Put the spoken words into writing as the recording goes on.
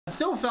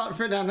still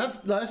for now.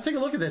 Let's take a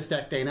look at this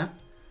deck, Dana.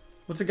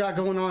 What's it got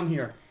going on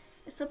here?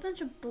 It's a bunch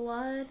of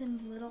blood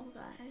and little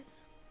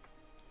guys.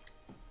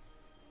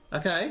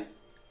 Okay.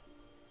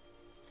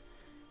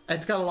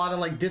 It's got a lot of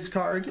like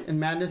discard and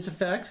madness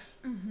effects.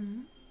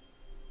 Mm-hmm.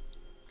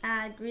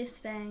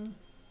 Greasefang.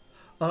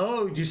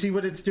 Oh, do you see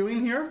what it's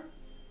doing here?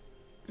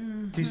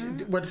 Mm-hmm. Do you see,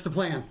 what's the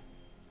plan?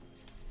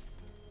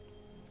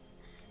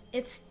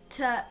 It's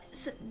to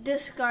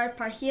discard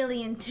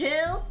Parhelion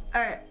II,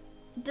 or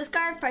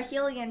discard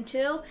Parhelion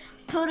II,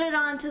 put it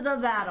onto the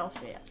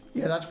battlefield.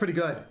 Yeah, that's pretty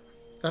good.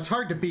 That's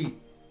hard to beat.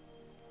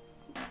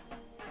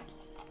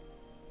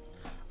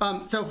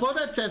 So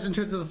Flodat says, in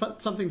terms of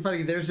something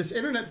funny, there's this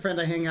internet friend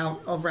I hang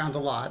out around a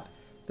lot.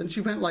 Then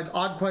she went like,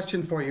 odd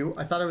question for you.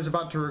 I thought I was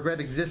about to regret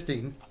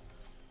existing.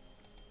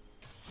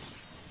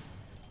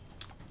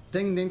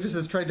 Dang Dangerous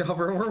has tried to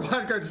hover over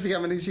wildcard to see how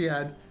many she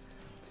had.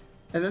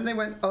 And then they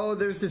went, oh,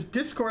 there's this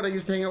Discord I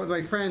used to hang out with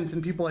my friends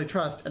and people I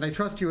trust, and I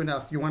trust you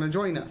enough. You want to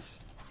join us?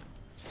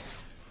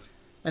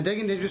 And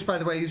Dang Dangerous, by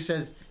the way, who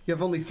says, you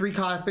have only 3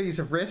 copies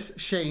of Risk.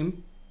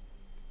 Shame.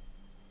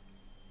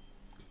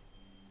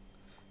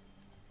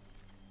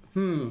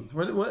 And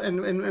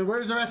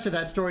where's the rest of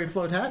that story,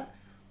 Float Hat?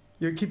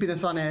 You're keeping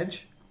us on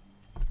edge.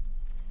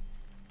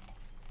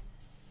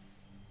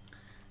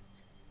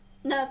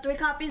 No, 3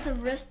 copies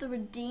of Risk the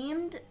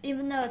Redeemed,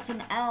 even though it's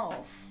an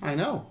elf. I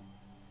know.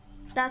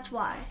 That's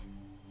why.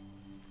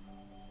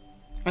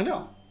 I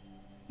know.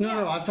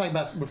 No, I was talking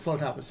about what Float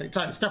Hat was saying.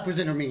 Sorry, stuff was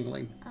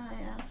intermingling. Oh,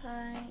 yeah,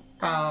 sorry.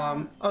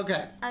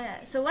 Okay. Okay,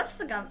 so what's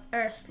the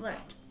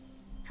slurps?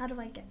 How do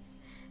I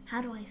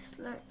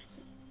slurp things?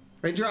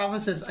 Ranger Alpha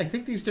says, I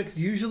think these decks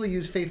usually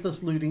use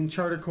Faithless Looting,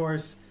 Charter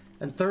Course,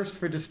 and Thirst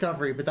for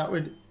Discovery, but that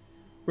would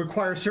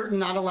require certain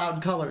not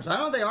allowed colors. I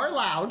know they are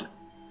allowed.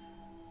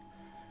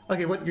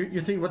 Okay, what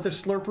you think? What the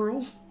slurp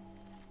rules?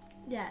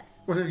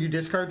 Yes. Whenever you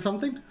discard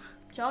something?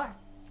 Sure.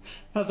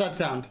 How's that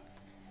sound?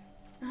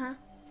 Uh-huh.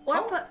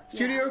 Or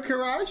Studio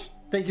Courage,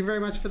 thank you very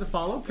much for the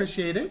follow.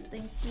 Appreciate it.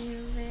 Thank you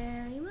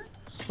very much.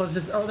 What's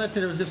this? Oh, that's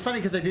it. It was just funny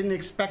because I didn't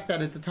expect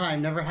that at the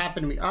time. Never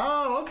happened to me.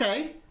 Oh,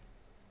 okay.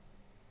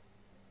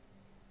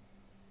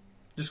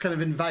 Just kind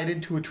of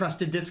invited to a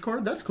trusted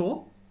Discord. That's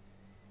cool.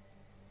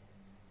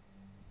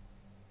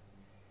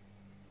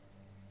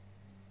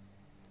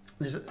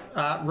 There's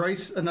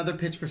Royce, another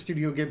pitch for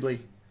Studio Ghibli.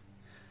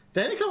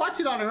 Danny can watch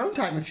it on her own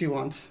time if she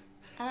wants.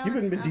 You've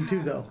been busy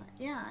too, though.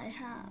 Yeah, I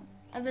have.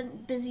 I've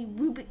been busy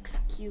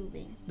Rubik's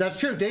Cubing. That's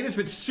true. Dana's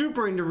been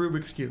super into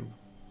Rubik's Cube,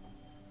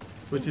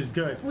 which is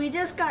good. We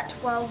just got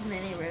 12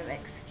 mini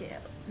Rubik's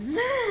Cubes.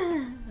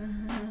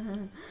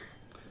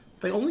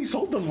 They only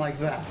sold them like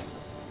that.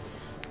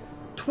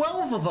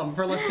 12 of them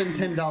for less than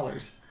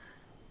 $10.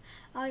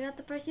 I got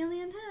the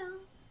Parhelion II.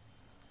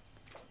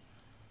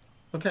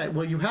 Okay,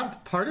 well, you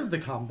have part of the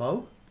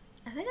combo.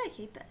 I think I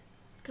keep it,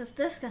 because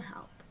this can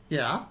help.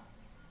 Yeah.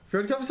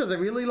 Fjord Cover says, I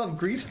really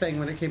loved Greasefang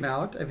when it came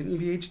out. I have an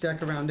EDH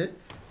deck around it.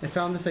 I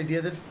found this idea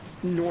that's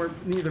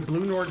neither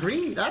blue nor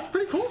green. That's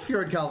pretty cool,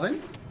 Fjord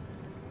Calvin.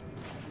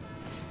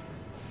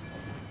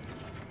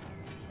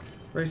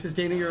 Ray says,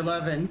 Dana, you're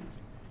 11. You're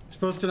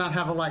supposed to not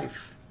have a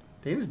life.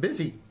 Dana's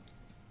busy.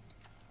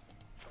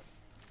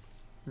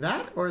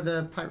 That or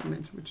the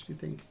Pyromancer, which do you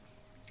think?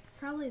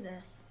 Probably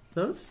this.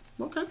 Those?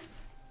 Okay.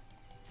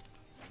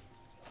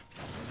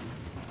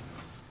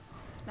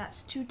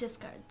 That's 2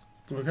 discards.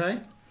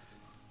 Okay.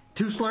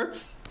 2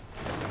 slurps.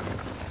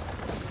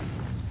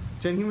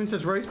 Jen Human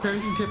says, Royce,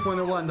 parenting tip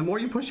 101. The more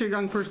you push a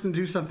young person to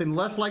do something, the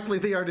less likely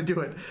they are to do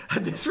it.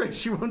 At this rate,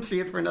 she won't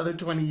see it for another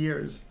 20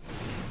 years.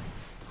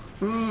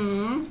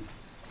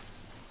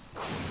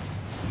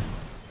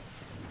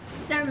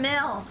 They're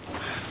mill.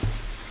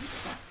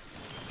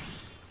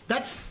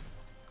 That's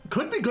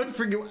could be good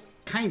for you,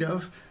 kind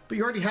of, but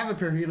you already have a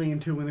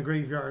Parhelion II in the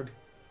graveyard.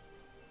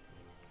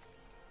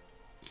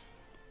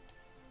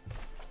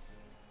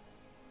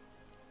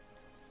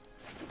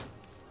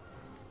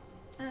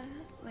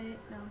 Wait,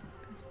 no.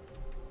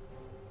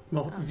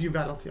 Well, view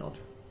battlefield.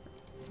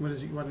 What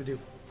is it you want to do?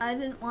 I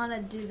didn't want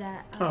to do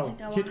that.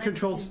 Hit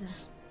Control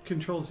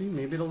Z.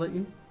 Maybe it'll let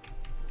you.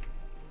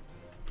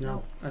 No,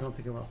 Nope. I don't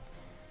think it will.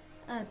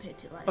 I paid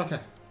 2 life. Okay.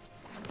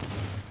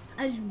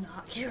 I do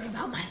not care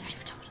about my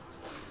life total.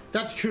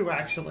 That's true,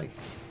 actually.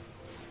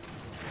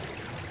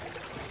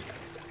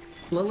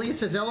 Lily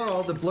says,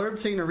 LRL, the blurb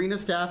saying arena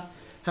staff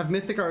have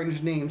mythic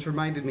orange names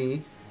reminded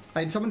me.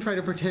 I had someone try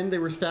to pretend they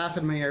were staff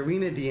in my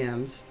arena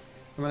DMs.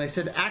 And when I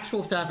said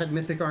actual staff had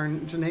mythic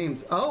orange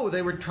names. Oh,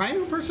 they were trying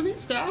to impersonate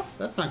staff?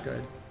 That's not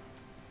good.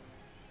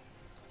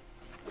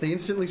 They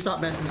instantly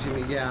stopped messaging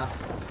me, yeah.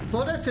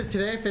 Flodat says,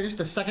 today I finished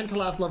the second to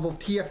last level of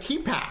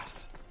TFT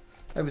Pass.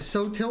 I was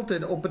so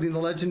tilted opening the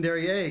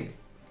legendary egg.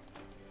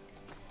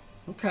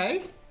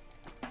 Okay.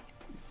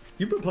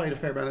 You've been playing a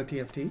fair amount of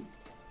TFT.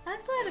 I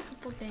played a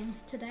couple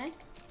games today.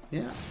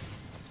 Yeah.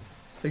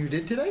 Oh, you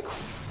did today?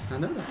 I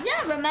know that.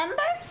 Yeah,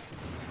 remember?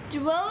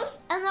 Duos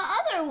and the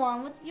other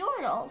one with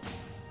Yordles.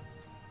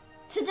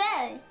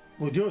 Today.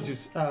 Well, Duos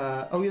is,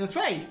 oh yeah, that's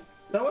right.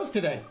 That was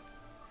today.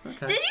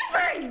 Okay. Did you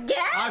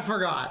forget? I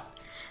forgot.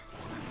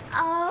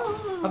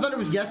 Oh. I thought it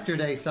was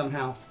yesterday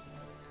somehow.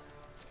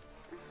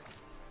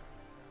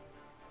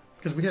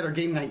 Because we had our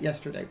game night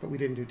yesterday, but we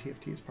didn't do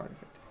TFT as part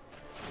of it.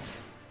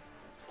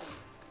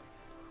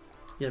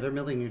 Yeah, they're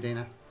milling you,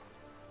 Dana.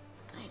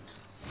 I know.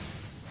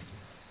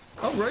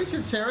 Oh, Royce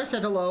and Sarah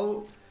said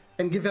hello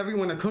and give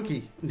everyone a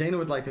cookie. Dana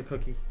would like a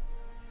cookie.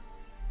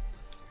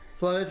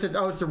 Flooded says,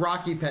 oh, it's the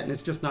Rocky pet and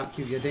it's just not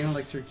cute. Yeah, Dana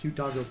likes her cute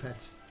doggo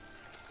pets.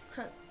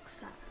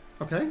 Kroxa.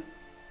 Okay.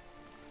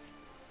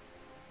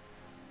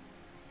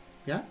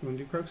 Yeah, you want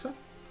to do Kroxa?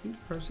 You do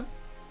Kroxa?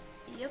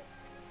 Yep.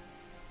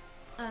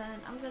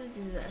 And I'm gonna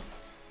do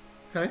this.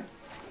 Okay.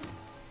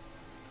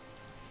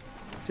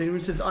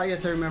 January says, oh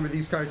yes, I remember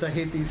these cards. I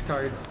hate these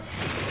cards.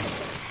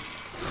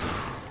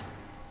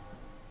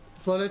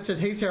 Flooded says,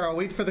 hey Sarah, I'll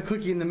wait for the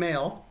cookie in the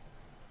mail.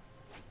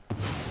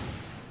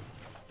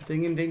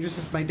 Ding and Danger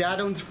says, my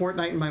dad owns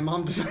Fortnite and my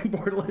mom designed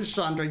Borderless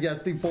Chandra.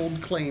 Yes, the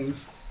bold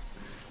claims.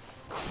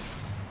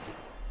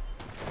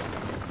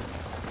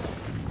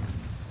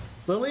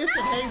 Lilia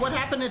said, hey, what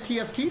happened at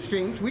TFT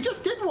streams? We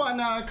just did one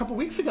a couple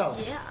weeks ago.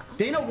 Yeah.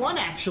 Dana won,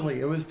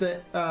 actually. It was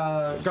the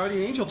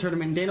Guardian Angel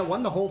tournament, and Dana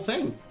won the whole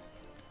thing.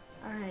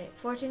 Alright,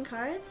 14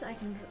 cards. I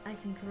can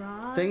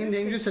draw. Thing in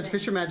Danger says,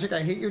 FischerMTG,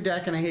 I hate your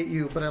deck and I hate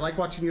you, but I like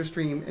watching your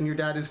stream, and your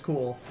dad is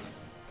cool.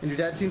 And your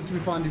dad seems to be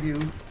fond of you,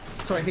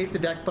 so I hate the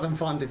deck, but I'm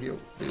fond of you.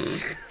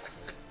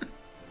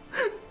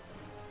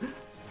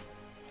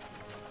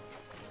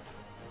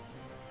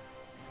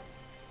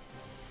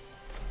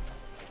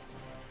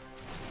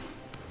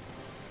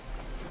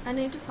 I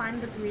need to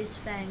find the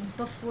Greasefang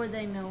before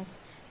they mill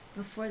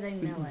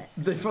it.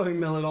 They fucking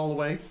mill it all the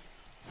way.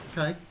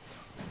 Okay.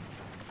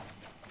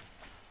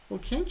 Well,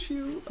 can't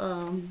you,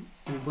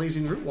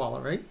 Blazing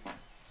Rootwalla, right?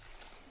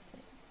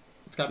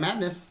 It's got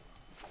madness.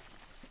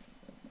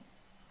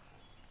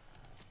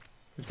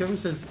 But Kevin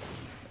says,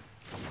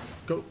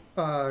 go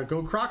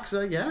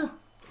Kroxa, yeah.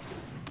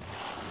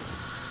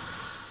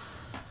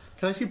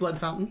 Can I see Blood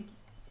Fountain?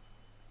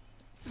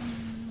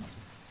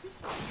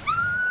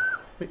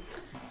 Wait.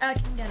 I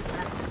can get it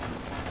back.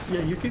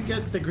 Yeah, you can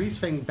get the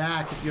Greasefang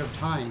back if you have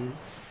time.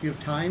 You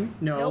have time?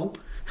 No. Nope.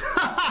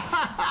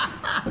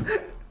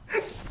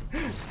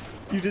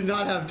 You did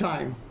not have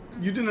time.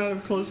 You did not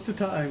have close to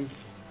time.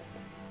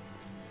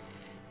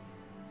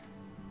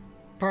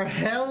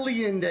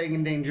 Parhelion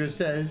and Danger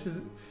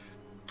says,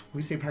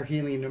 we say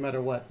Parhelion no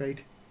matter what,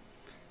 right?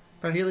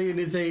 Parhelion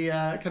is a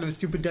kind of a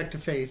stupid deck to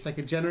face. I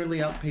could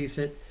generally outpace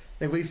it.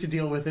 They have ways to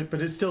deal with it,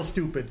 but it's still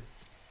stupid.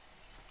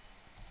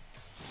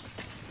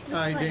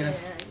 Alright, Dana.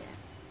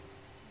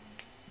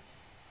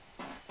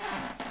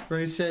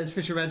 Royce says,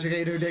 FischerMTG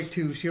ate her deck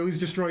too. She always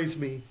destroys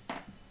me.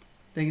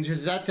 Danger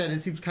says, that said, it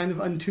seems kind of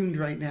untuned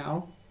right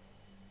now.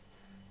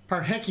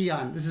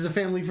 Parhelion. This is a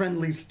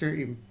family-friendly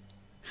stream.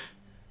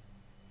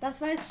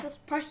 That's why it's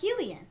just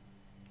Parhelion.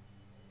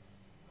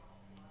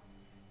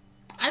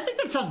 I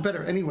think that sounds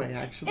better anyway,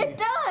 actually. It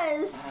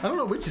does! I don't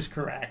know which is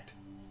correct.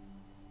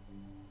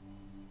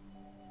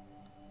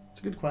 It's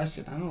a good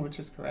question. I don't know which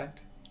is correct.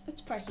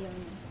 It's Parhelion.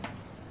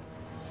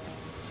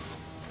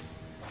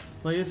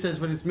 Leia says,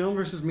 when it's Mill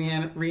versus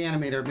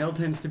Reanimator, Mill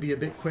tends to be a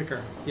bit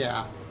quicker.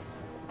 Yeah.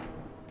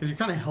 Because you're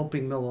kind of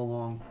helping Mill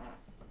along.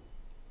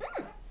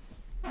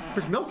 Of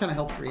course, Mill kind of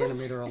helps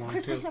Reanimator along, Of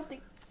course, too. I have the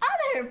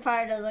other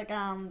part of the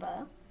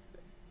combo.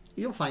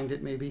 You'll find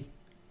it, maybe.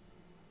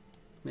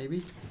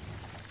 Maybe.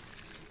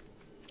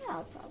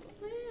 Yeah,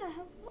 probably. I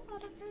have a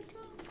lot of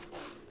control.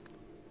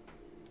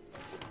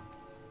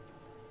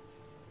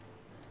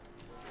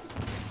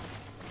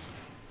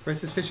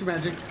 Versus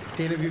FischerMTG.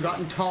 Dana, have you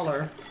gotten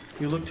taller?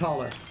 You look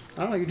taller.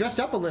 I don't know, you dressed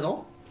up a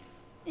little.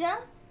 Yeah?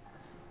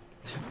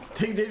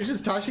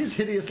 Just Tashi's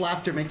hideous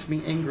laughter makes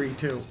me angry,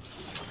 too.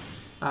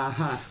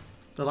 Uh-huh.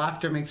 The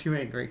laughter makes you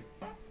angry.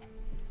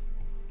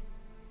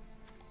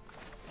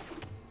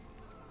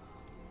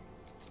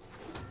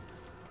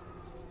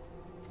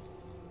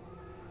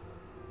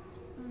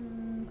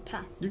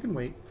 Pass. You can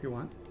wait if you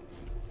want.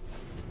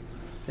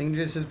 Thing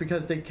just is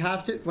because they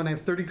cast it when I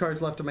have 30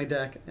 cards left in my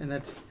deck, and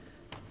that's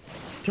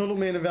total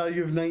mana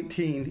value of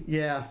 19.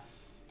 Yeah.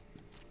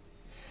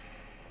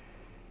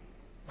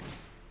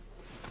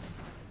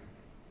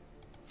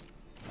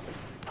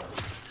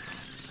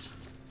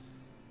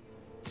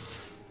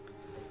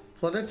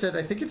 Flooded said,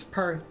 I think it's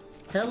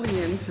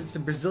Parhelion, since the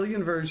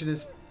Brazilian version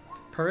is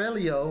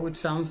Parhelio, which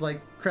sounds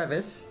like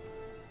crevice.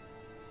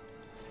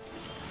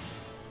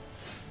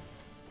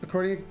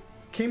 According to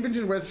Cambridge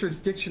and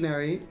Webster's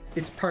dictionary,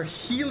 it's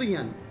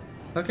Parhelion.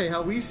 Okay,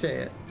 how we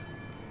say it.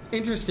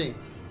 Interesting.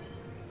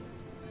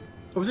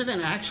 Was it an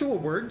actual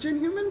word, Gin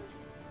Human?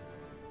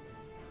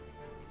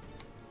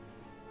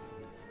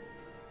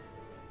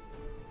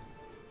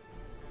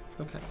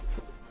 Okay.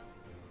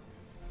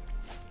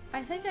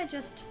 I think I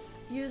just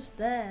use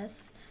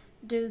this,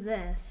 do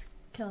this,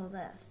 kill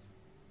this.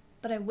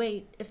 But I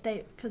wait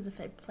because if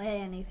I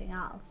play anything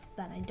else,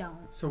 then I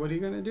don't. So what are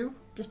you going to do?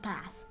 Just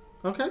pass.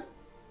 Okay.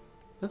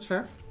 That's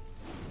fair.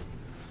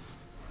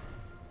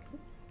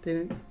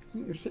 Dana,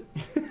 you're sitting.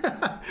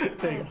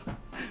 There you go.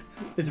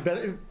 It's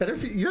better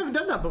for you. You haven't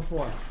done that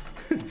before.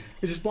 It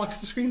just blocks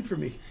the screen for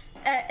me.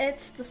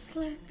 It's the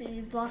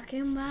Slurpee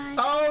blocking my...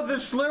 Oh, the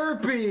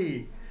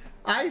Slurpee!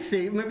 I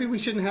see. Maybe we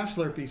shouldn't have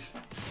Slurpees.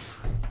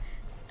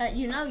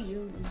 You know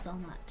you lose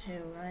on that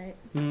too, right?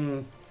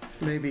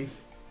 Maybe.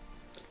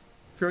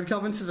 Fjord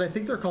Kelvin says, I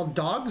think they're called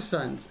dog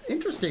sons.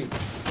 Interesting.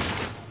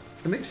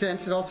 It makes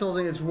sense. It also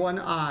only has one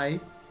I.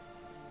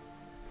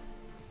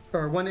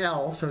 Or one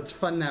L, so it's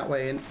fun that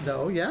way,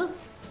 though, yeah?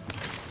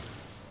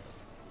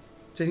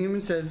 Jen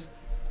Human says,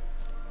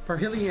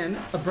 Parhelion,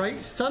 a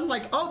bright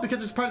sun-like... Oh,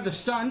 because it's part of the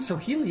sun, so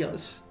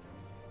Helios.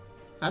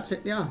 That's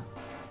it, yeah.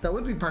 That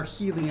would be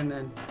Parhelion,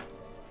 then.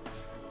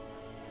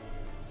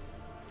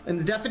 And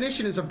the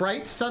definition is a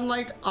bright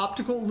sunlight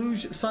optical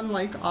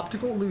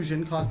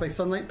illusion caused by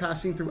sunlight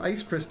passing through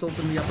ice crystals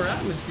in the upper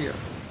atmosphere.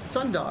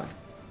 Sundog.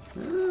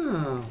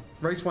 Oh.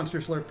 Rice wants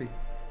your Slurpee.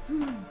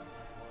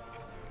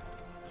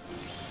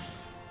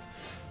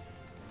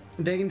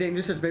 Dagan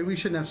Danger says, maybe we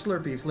shouldn't have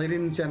Slurpees. Ladies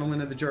and gentlemen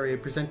of the jury, I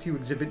present to you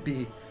Exhibit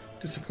B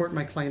to support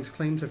my client's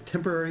claims of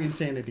temporary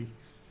insanity.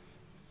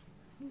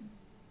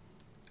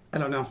 I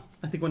don't know.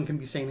 I think one can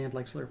be sane and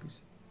like Slurpees.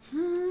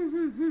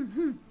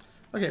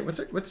 Okay,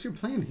 what's your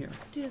plan here?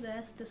 Do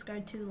this,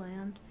 discard 2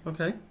 land.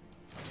 Okay.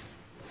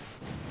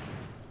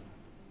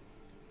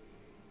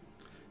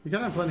 You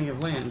gotta have plenty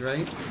of land,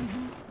 right?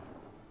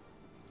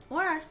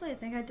 Or actually, I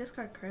think I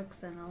discard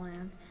Kroxa and a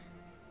land.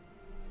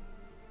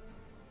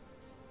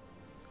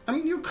 I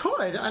mean, you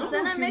could. I don't know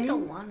then if I you make need... a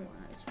 1/1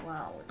 as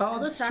well. Oh,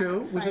 that's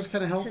true. Which is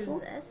kind of helpful.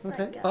 This,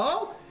 okay.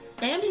 Oh,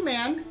 Andy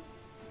Man,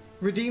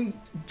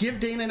 give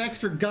Dana an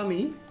extra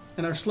gummy,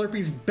 and our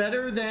Slurpee's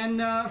better than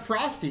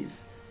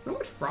Frosties. I don't know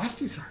what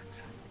Frosties are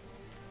exactly.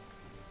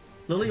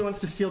 Lily wants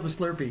to steal the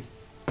Slurpee.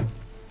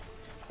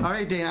 All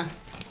right, Dana.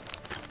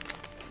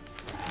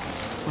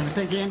 Want to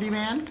thank Andy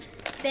Man?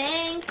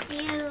 Thank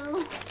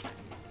you.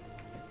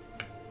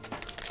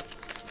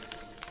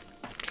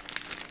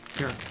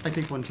 Here, I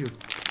take one too.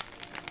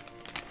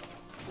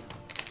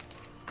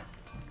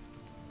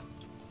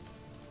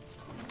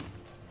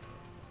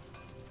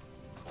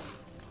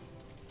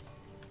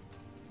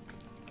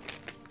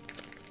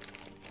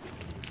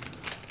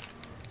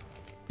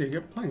 Yeah, you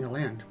get plenty of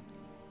land.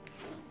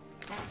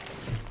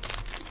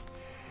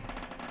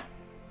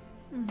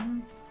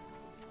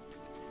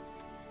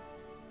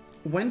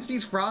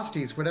 Wednesday's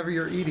Frosties, whatever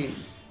you're eating.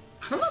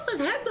 I don't know if I've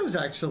had those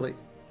actually.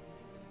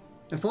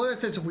 And Florida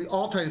says if we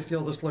all try to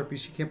steal the Slurpee,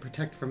 she can't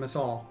protect from us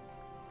all.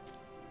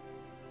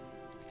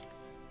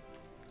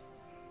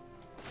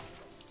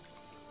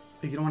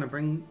 You don't want to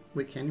bring...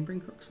 Wait, can you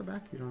bring Kroxa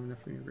back? You don't have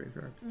enough in your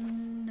graveyard.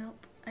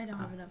 Nope, I don't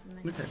have enough in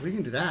my Okay, we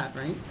can do that,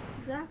 right?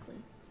 Exactly.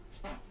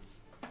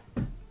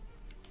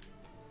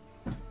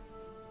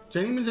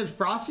 Jennyman said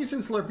Frosties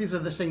and Slurpees are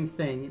the same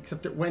thing,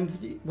 except at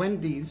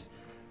Wendy's,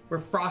 where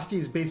Frosty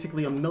is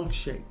basically a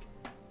milkshake.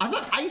 I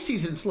thought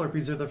Ices and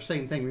Slurpees are the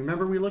same thing.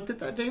 Remember we looked at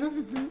that, Dana?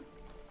 Mm-hmm.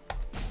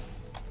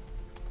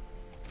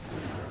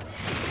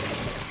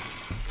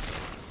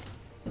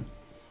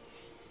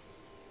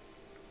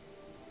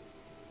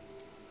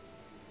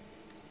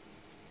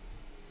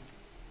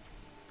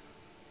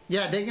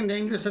 Yeah, Dagan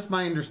Dangerous, that's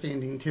my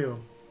understanding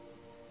too.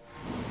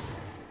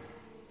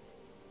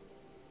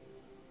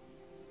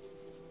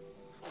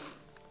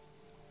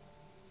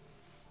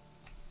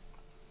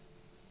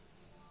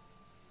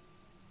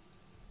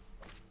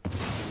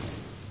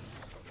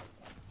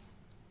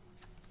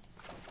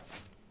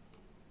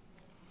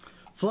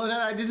 Flo,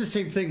 I did the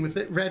same thing with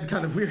it. Read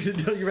kind of weird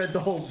until you read the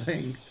whole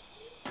thing.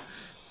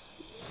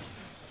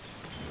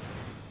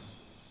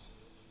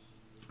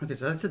 Okay,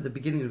 so that's at the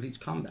beginning of each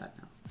combat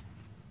now.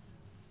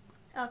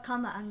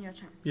 Combat on your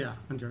turn. Yeah,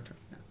 on your turn.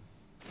 Yeah.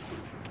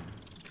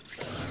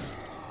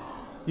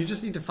 You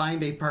just need to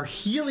find a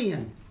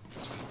Parhelion.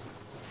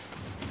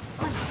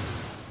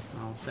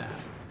 Oh, sad.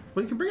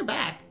 Well, you can bring it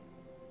back.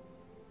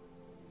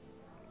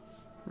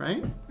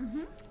 Right?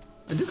 Mm-hmm.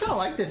 I do kind of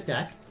like this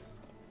deck.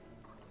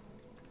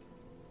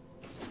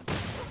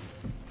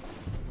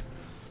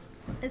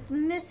 It's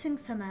missing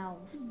some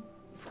else.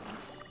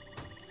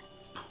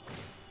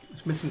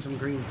 It's missing some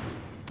green.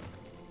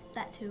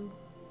 That too.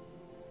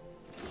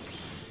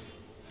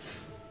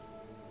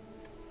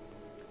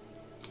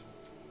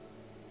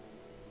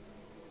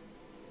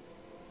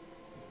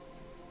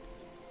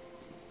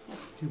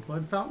 Do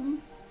Blood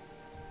Fountain?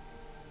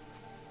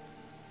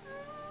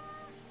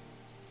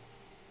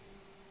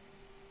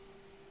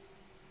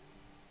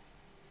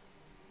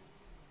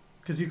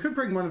 Because you could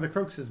bring one of the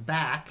Kroxas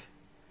back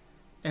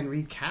and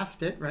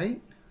recast it,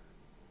 right?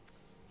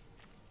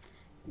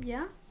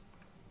 Yeah.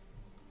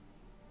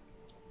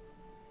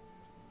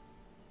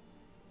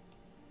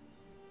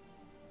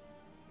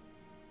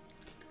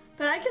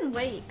 But I can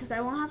wait, because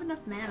I won't have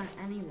enough mana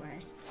anyway.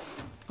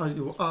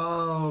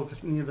 Oh,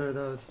 because neither of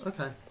those.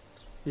 Okay.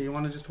 Yeah, you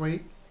want to just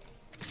wait?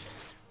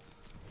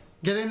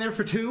 Get in there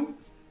for 2?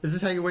 Is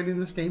this how you wait in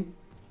this game?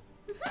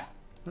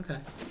 Mm-hmm. Okay.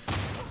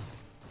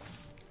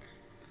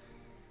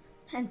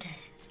 Enter.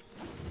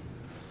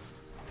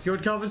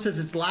 Fjord Kelvin says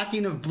it's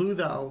lacking of blue,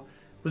 though.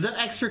 Was that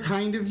extra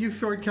kind of you,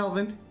 Fjord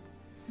Kelvin?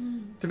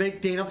 To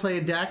make Dana play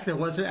a deck that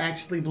wasn't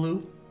actually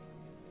blue,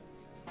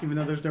 even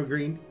though there's no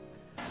green.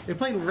 You're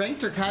playing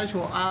ranked or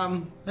casual?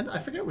 I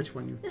forget which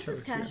one you chose. This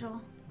is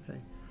casual. Here. Okay.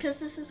 Because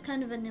this is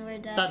kind of a newer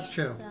deck. That's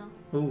true.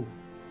 So. Ooh.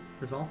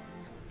 Resolve?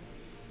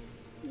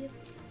 Yep.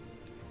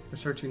 We're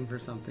searching for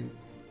something.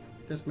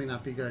 This may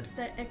not be good.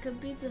 It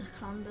could be the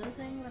combo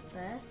thing with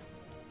this.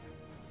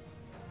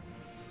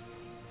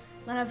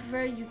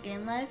 Whenever you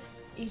gain life,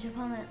 each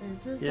opponent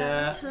loses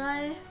that much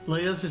life.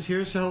 Leia says,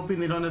 here's to hoping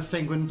they don't have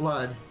Sanguine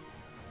Blood.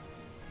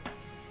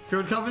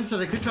 Fjord Covenant says,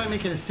 I could try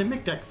making a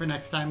Simic deck for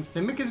next time.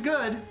 Simic is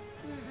good.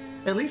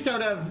 At least I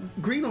would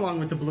have green along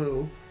with the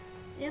blue.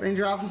 Yep.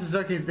 Ranger Office is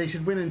okay. They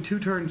should win in 2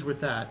 turns with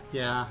that.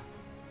 Yeah.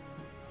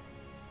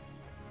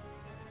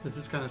 This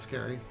is kind of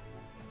scary.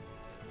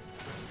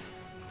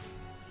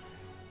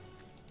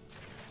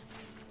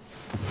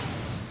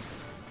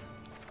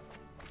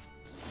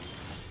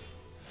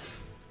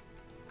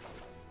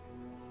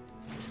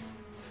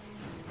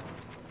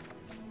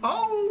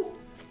 Oh!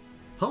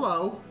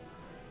 Hello.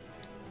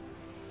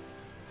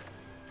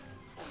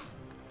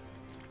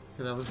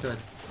 Okay, that was good.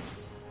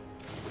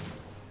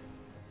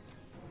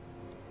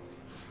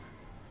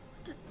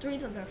 3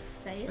 to their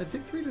face. I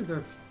think 3 to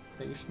their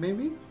face,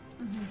 maybe?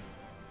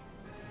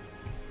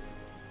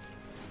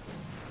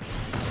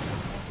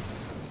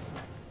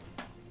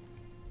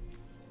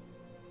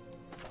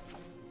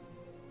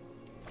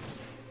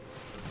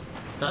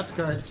 That's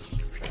good.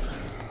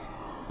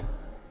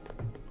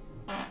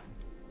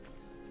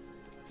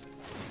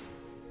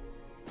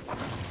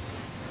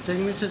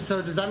 Jamie said,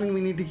 so does that mean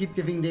we need to keep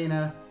giving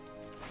Dana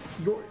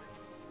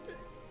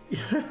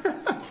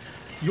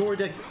your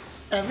decks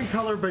every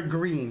color but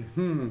green?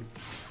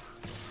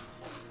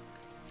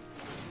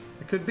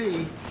 It could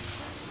be.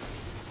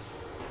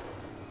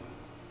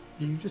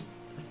 You just,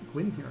 I think,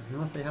 win here,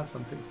 unless they have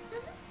something.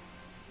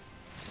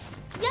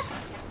 Yeah.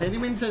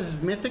 Anyone says,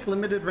 is Mythic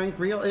limited rank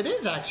real? It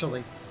is,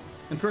 actually.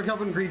 And for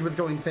Kelvin agreed with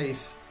going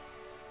face.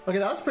 Okay,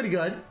 that was pretty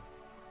good.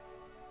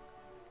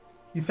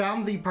 You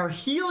found the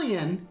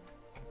Parhelion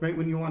right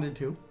when you wanted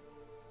to.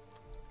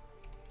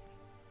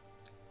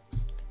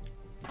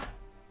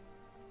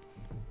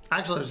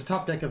 Actually, there's a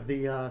top deck of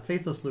the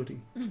Faithless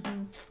Looting.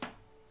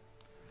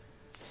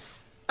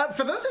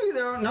 For those of you that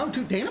don't know,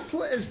 too, Dana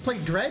has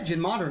played Dredge in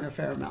Modern a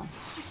fair amount.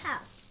 I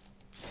have.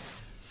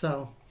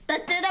 So.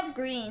 That did have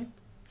green.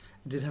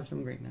 It did have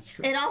some green, that's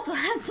true. It also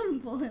had some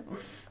blue.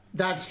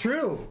 That's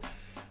true.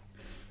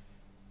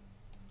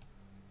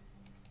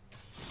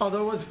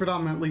 Although it was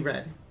predominantly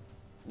red.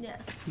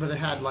 Yes. But it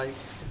had, like,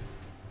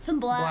 some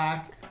black.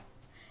 Black.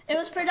 It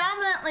was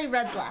predominantly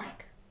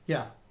red-black.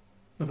 Yeah.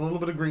 With a little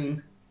bit of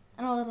green.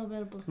 And a little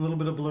bit of blue. A little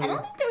bit of blue. I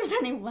don't think there was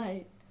any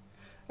white.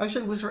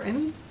 Actually, was there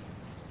any?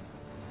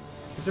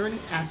 Is there any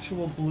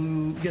actual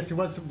blue? Yes, there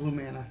was some blue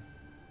mana.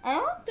 I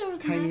don't think there was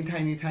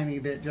tiny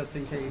bit, just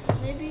in case.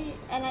 Maybe,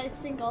 and I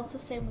think also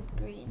same with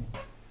green.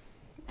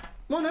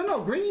 Well,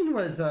 no, green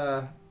was,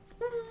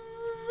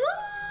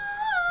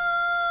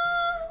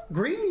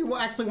 green, you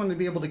actually wanted to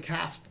be able to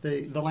cast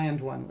the land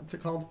one. What's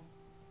it called?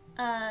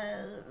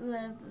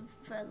 Live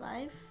for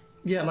life?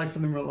 Yeah, Life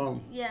in the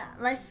Alone. Yeah,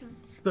 life.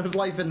 There's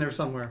life in there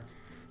somewhere.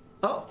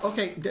 Oh,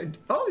 okay.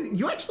 Oh,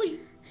 you actually...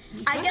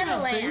 I get a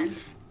land.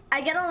 Things. I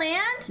get a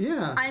land?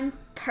 Yeah. I'm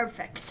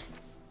perfect.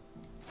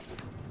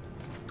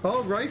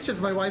 Oh, Royce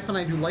says my wife and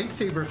I do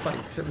lightsaber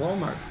fights at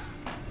Walmart.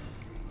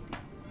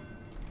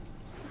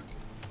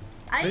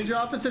 Ranger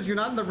Office says you're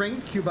not in the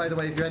ranked queue, by the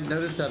way, if you hadn't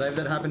noticed that. I have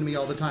that happen to me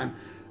all the time.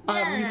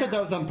 You said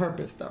that was on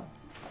purpose, though.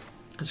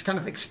 It's kind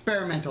of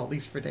experimental, at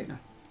least for Dana.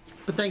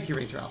 But thank you,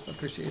 Ranger Alpha.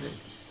 Appreciate it.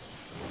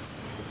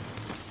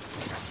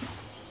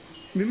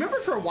 Remember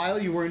for a while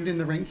you weren't in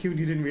the rank queue and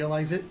you didn't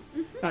realize it?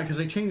 Because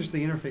they changed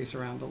the interface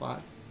around a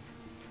lot.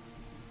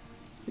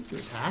 I think you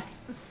attack.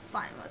 I'm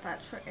fine with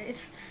that trade.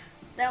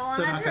 They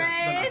want to trade?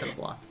 They're not going to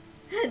block.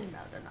 No,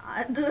 they're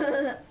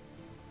not.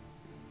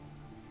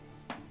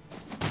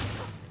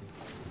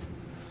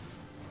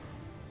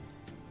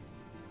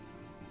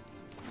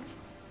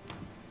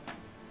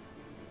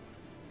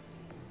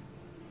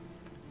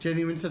 Jen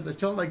Human says, I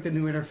still don't like the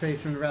new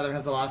interface and would rather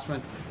have the last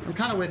one. I'm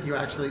kind of with you,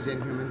 actually,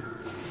 Jen Human.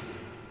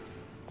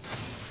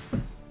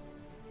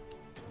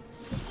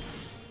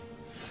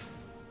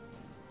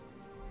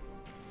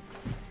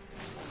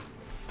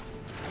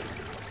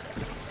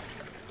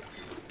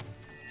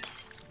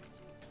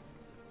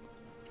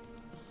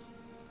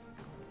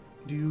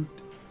 Do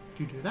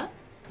you do that?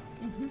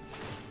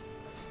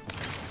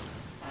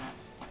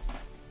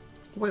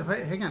 Wait,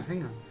 hang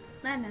on.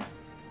 Madness.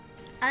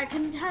 I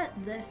can cut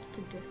this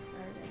to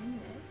discard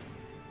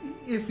anyway.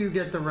 If you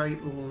get the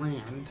right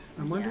land.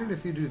 I'm wondering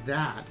if you do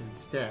that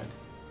instead.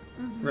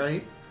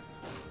 Right?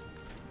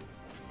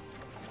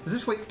 Is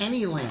this way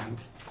any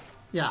land?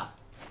 Yeah.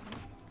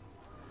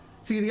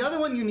 See, the other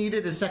one you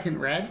needed a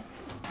second red.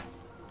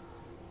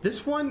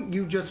 This one,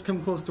 you just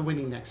come close to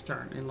winning next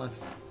turn,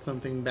 unless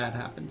something bad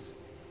happens.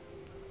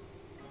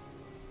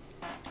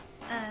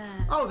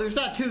 Oh, there's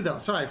that too, though.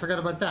 Sorry, I forgot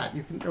about that.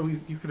 You can. Oh,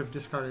 you could have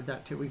discarded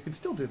that too. We could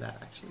still do that,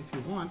 actually, if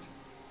you want.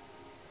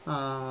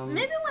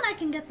 Maybe when I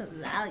can get the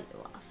value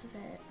off of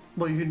it.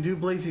 Well, you can do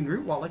Blazing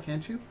Rootwalla,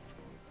 can't you?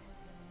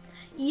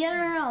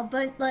 Yeah, no,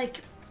 but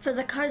like for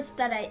the cards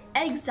that I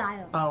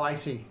exile. Oh, I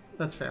see.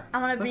 That's fair.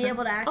 I want to be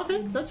able to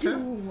actually that's do fair.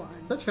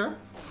 one. That's fair.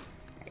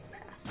 Right,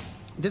 pass.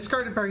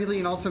 Discarded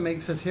Parhelion also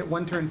makes us hit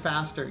 1 turn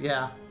faster.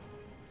 Yeah,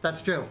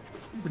 that's true.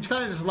 Which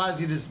kind of just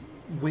allows you to just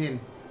win.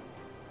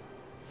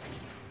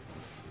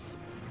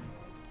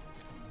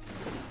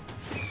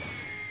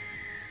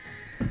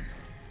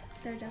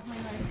 They're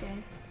definitely like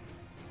game.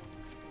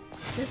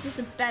 This is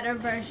a better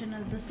version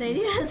of the Sadie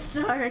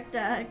Historic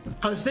deck.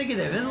 I was thinking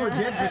that. This is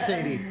legit for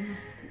Sadie.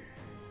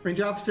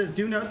 Range Officer says,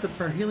 do note that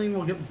Parhelion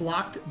will get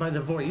blocked by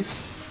the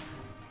voice.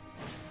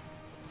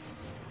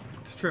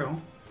 It's true.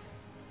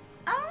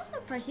 Oh, the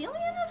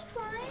Parhelion is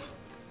flying.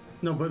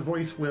 No, but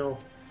voice will.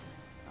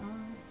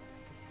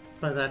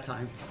 By that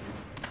time.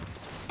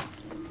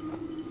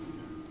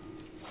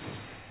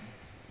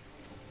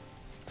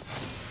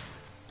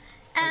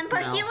 And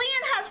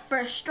Parhelion has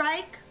first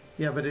strike.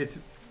 Yeah, but it's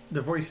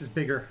the voice is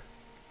bigger.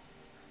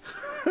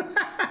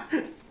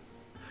 I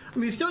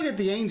mean, you still get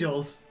the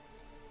angels.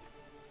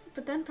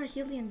 But then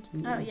Parhelion.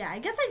 Oh yeah, I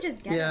guess I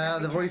just get it. Yeah,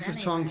 the every voice turn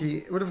is anyway. chunky.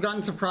 It would have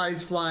gotten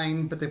surprise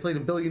flying, but they played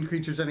 1 billion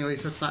creatures anyway,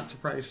 so it's not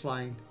surprise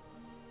flying.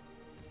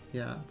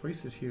 Yeah,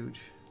 voice is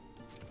huge.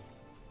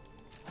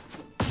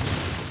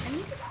 I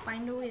need to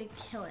find a way to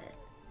kill it.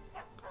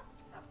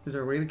 Is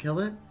there a way to kill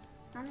it?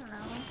 I don't know.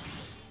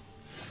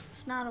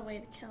 It's not a way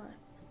to kill it.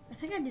 I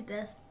think I did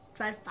this.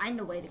 Try to find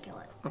a way to kill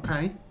it.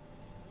 Okay.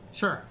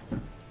 Sure.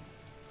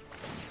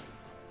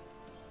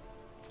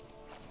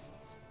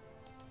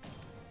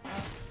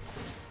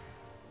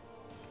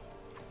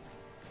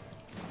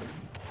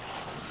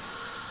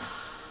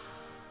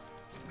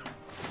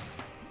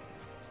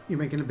 You're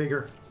making it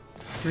bigger.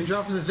 Range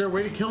Officer, is there a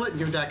way to kill it in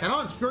your deck? I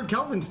know it's Fjord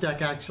Kelvin's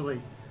deck, actually.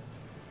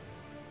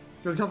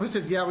 Fjord Kelvin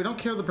says, yeah, we don't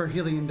care the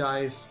Parhelion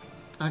dies.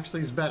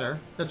 Actually, is better.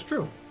 That's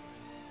true.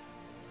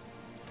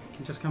 You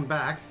can just come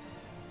back.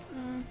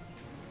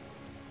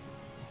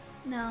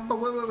 No.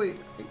 Oh, wait.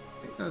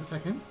 Wait a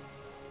second.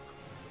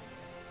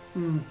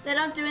 They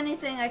don't do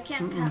anything. I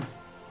can't cast.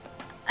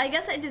 I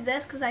guess I do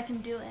this because I can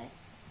do it.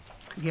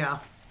 Yeah.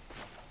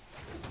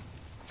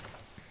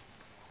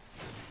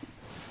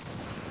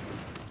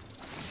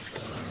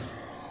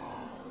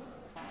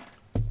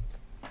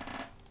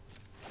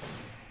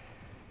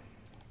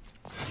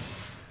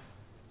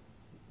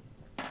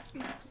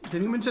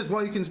 Denhuman says,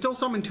 well, you can still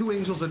summon 2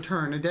 angels a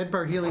turn. A dead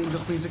Parhelion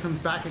just means it comes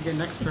back again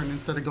next turn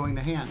instead of going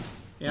to hand.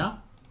 Yeah?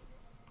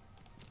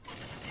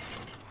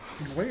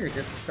 In a way, it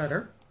gets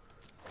better.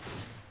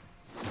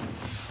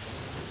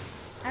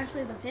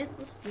 Actually, the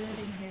Faithless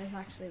Looting here is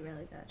actually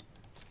really good.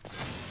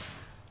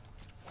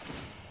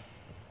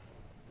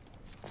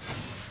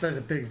 That's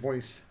a big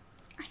voice.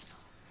 I know.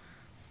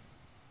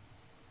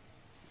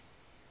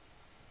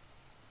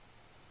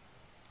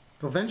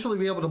 We'll eventually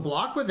be able to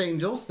block with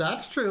angels.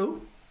 That's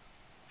true.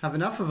 Have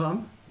enough of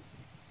them.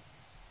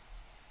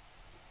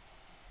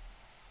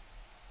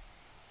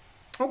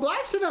 Oh,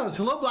 Blastinos!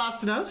 Hello,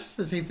 Blastinos.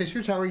 Says, hey,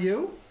 Fishers, how are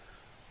you?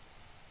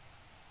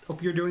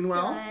 Hope you're doing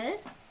well. Good.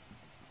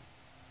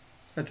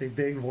 That's a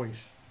big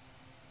voice.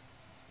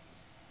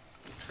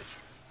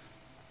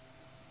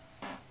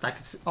 That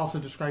could also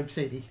describe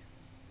Sadie.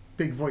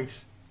 Big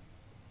voice.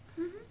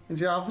 And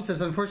the office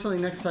says,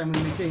 unfortunately, next time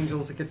we make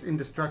angels, it gets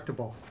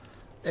indestructible.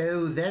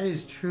 Oh, that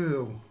is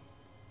true.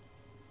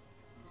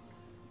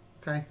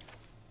 Okay.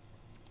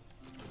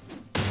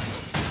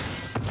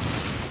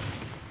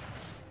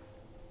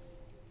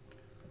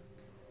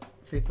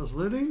 Faithless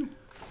Looting.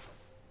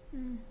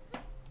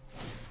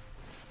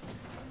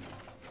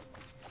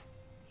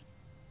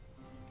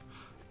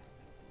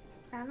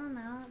 I don't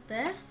know.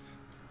 This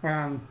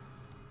Um,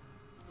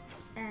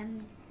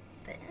 and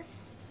this.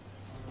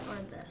 Or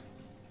this.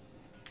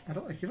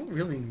 you don't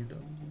really need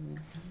them,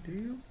 do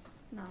you?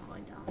 No, I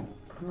don't.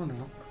 I don't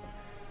know.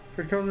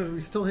 For Conan, are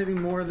we still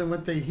hitting more than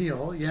what they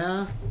heal?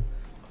 Yeah.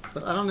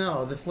 But I don't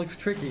know. This looks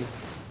tricky.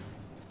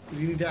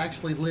 You need to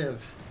actually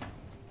live.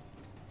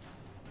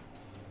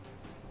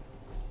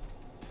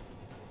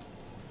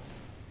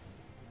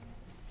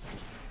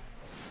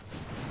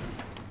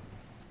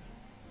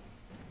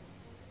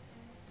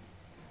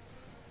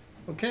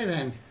 Okay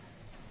then.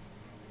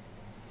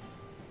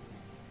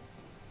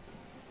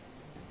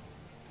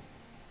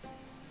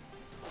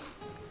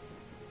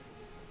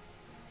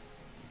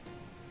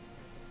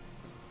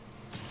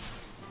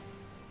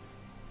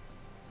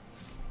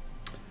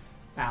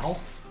 Ow.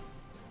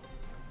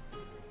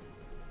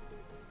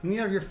 And you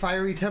have your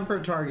fiery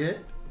temper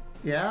target.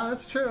 Yeah,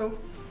 that's true.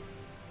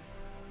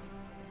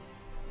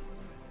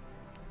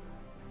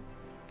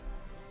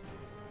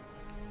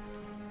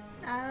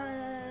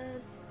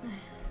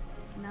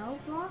 No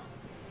blocks?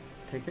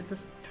 Take it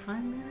this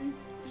time, maybe?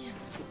 Yeah.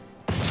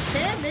 They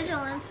have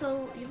vigilance,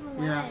 so even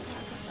when Yeah. I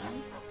attack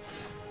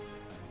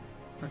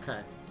them.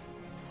 Okay.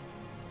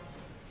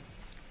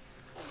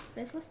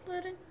 Faithless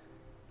Looting?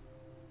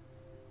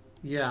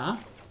 Yeah.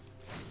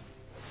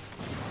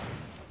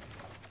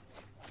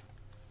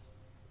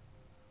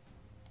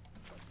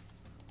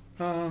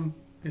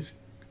 Is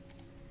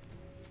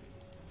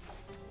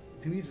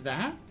who needs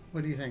that?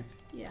 What do you think?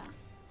 Yeah.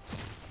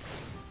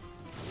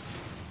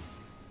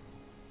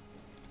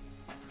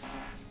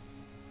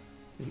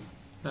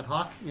 That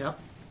hawk? Yep.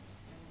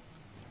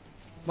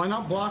 Why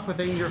not block with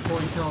Anger for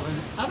until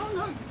then? I don't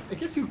know. I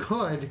guess you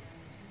could.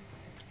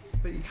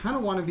 But you kind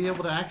of want to be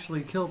able to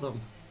actually kill them.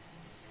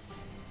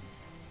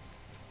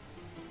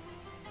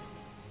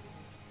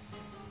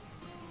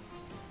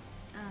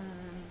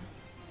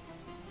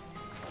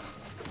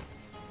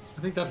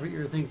 I think that's what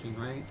you're thinking,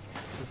 right?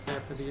 Just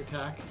there for the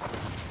attack.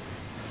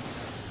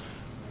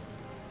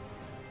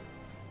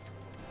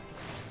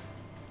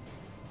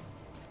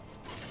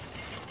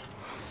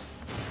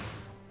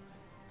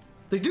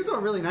 They do go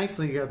really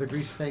nicely together, the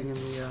Greasefang and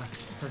the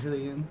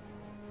Parhelion.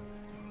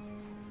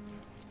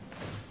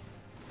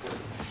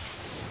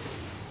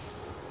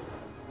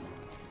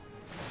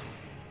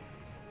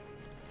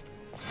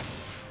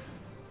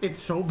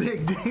 It's so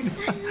big, dude.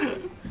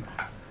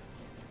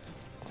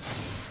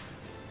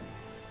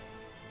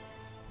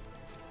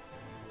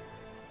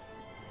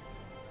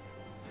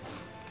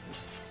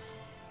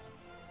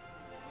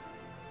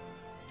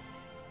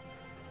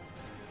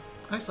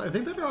 Actually, are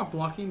they better off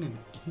blocking an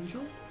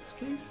Angel in this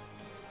case?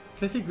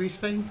 Can I say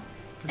Greasefang?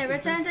 It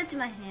returns it to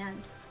my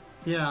hand.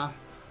 Yeah.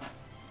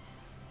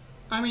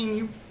 I mean,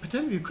 you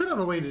could have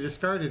a way to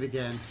discard it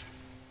again.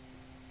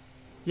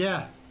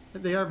 Yeah,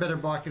 they are better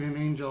blocking an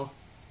Angel.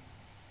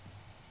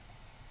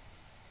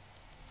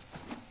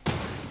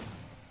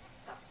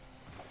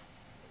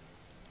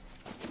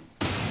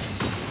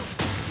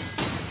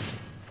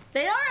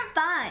 They are at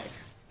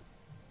 5.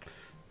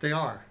 They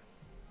are.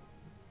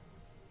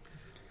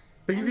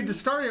 But you could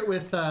discard it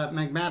with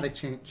Magmatic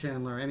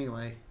Channeler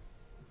anyway.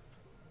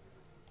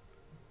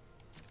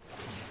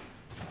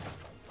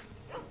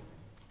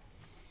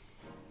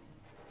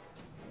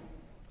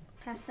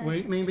 Past turn.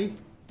 Wait, maybe?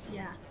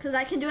 Yeah, because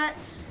I can do it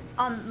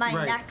on my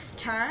Right. next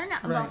turn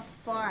Right.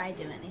 before I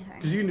do anything.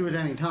 Because you can do it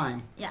any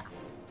time. Yeah.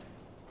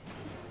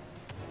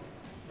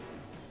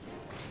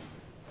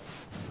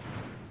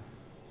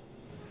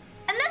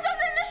 And this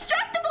is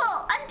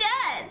indestructible! I'm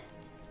dead!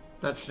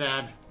 That's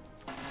sad.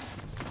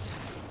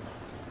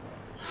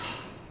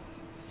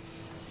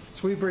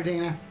 Sweeper,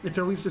 Dana. It's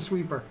always the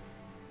sweeper.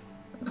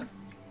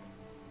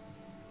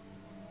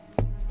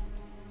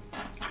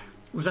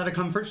 Was that a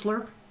comfort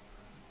slurp?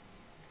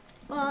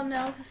 Well,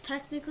 no, because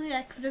technically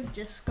I could have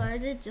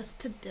discarded just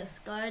to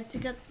discard to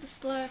get the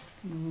slurp.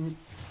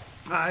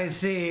 I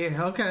see.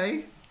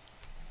 Okay.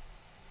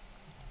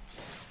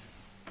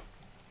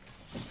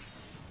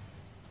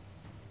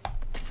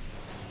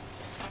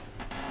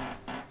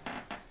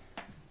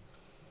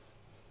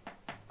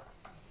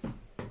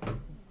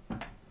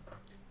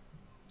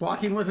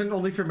 Blocking wasn't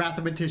only for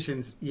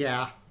mathematicians.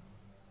 Yeah.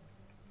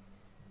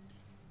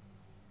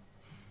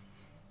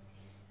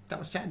 That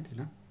was sad,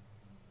 Dana.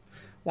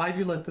 Why'd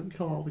you let them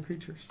kill all the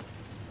creatures?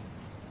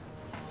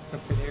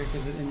 Except for theirs,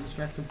 is it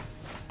indestructible?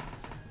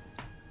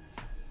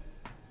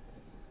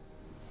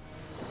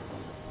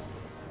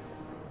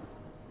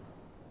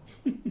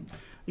 You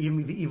give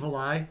me the evil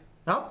eye.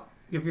 Oh,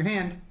 give your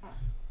hand.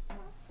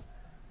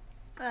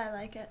 I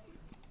like it.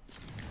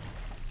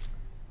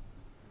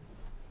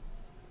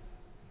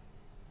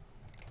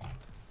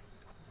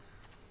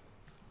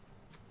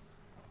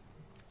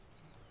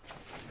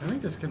 I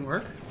think this can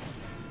work.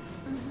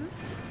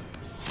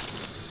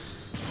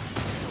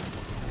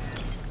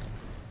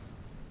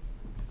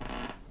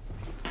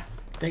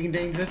 Dang and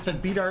Dangerous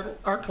said beat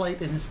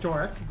Arclight in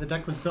Historic. The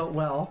deck was built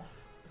well,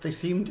 but they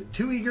seemed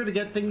too eager to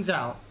get things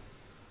out.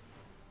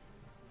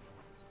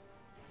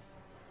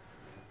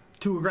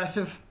 Too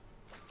aggressive.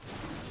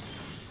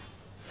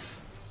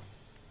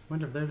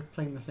 Wonder if they're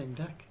playing the same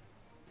deck.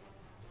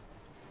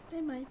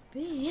 They might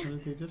be. Or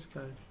did they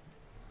discard?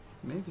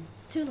 Maybe.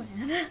 2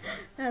 land.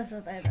 That's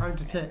what I Hard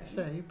to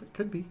say, but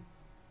could be.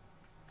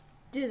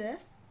 Do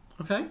this.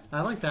 Okay,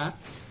 I like that.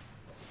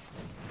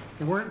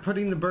 They weren't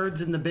putting the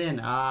birds in the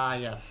bin. Ah,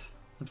 yes.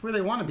 That's where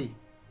they want to be.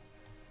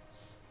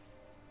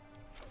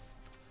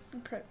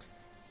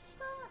 Kroxa?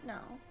 No.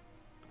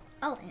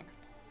 I'll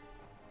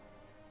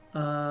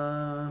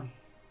land.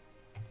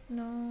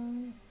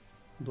 No.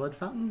 Blood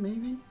Fountain,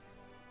 maybe?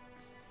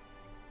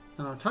 I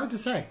don't know, it's hard to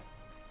say.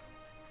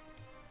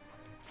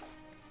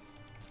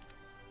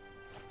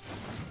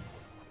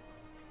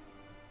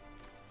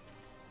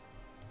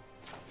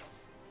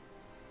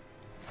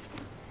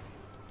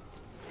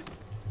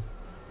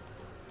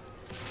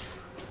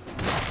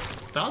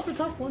 That's a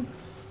tough one.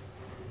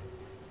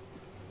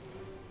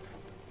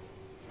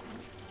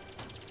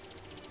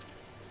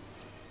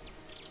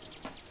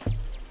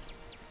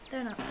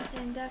 They're not the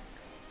same deck.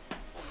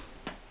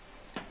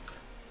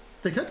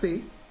 They could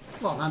be.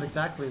 Well, not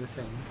exactly the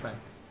same, but...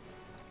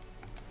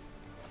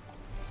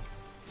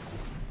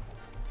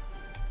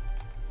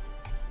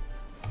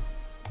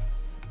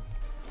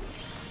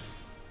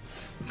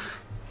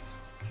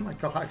 Oh my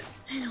god.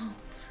 I know.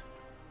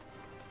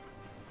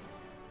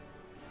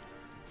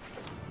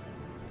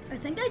 I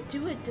think I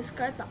do it.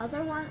 Discard the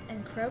other one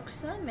and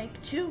Kroxa,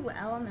 make 2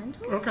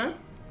 elementals. Okay.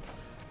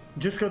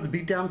 Just go the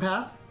beatdown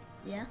path?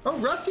 Yeah. Oh,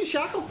 Rusty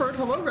Shackleford.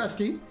 Hello,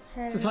 Rusty.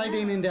 Says, hi,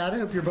 Dana and Dad. I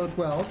hope you're both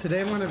well. Today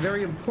I'm on a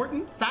very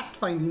important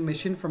fact-finding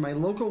mission for my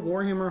local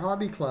Warhammer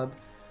hobby club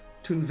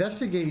to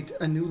investigate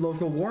a new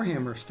local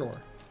Warhammer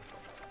store.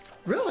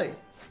 Really?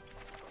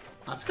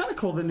 That's kind of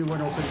cool the new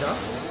one opened up.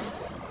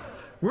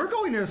 We're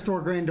going to a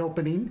store grand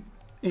opening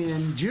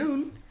in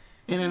June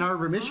in Ann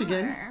Arbor,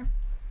 Michigan.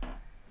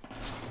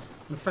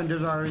 A friend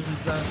of ours is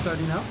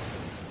starting up.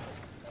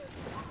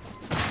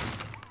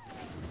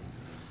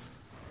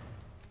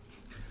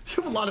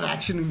 You have a lot of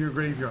action in your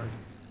graveyard.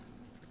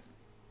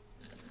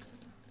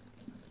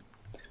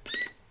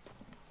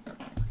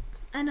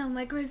 I know,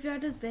 my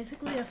graveyard is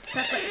basically a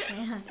separate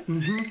fan.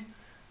 Mm-hmm.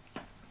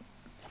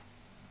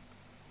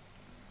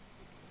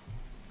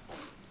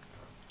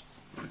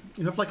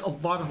 You have like a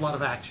lot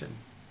of action.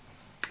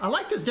 I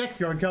like this deck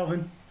yard,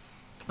 Kelvin.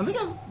 I think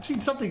I've seen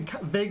something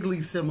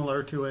vaguely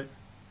similar to it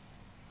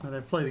that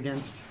I've played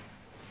against.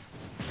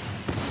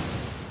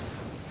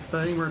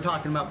 But I think we were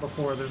talking about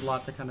before, there's a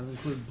lot that kind of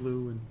include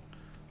blue and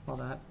all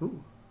that.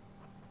 Ooh.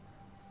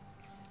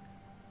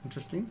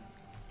 Interesting.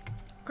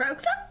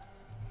 Kroxa?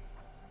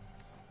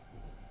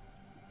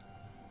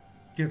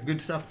 Do you have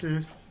good stuff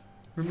to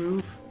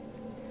remove?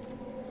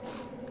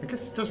 I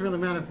guess it doesn't really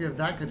matter if you have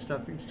that good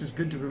stuff. It's just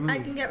good to remove. I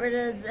can get rid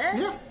of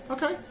this. Yeah,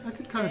 okay. I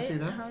could kind of see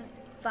that.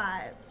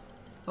 5.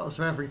 Oh,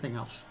 so everything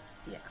else.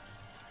 Yeah.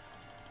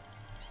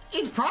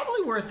 It's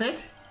probably worth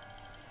it.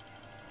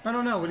 I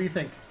don't know. What do you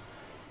think?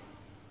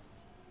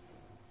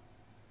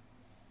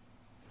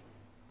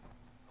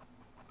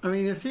 I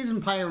mean, the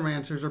Seasoned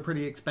Pyromancers are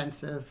pretty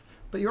expensive,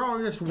 but you're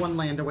already just one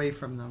land away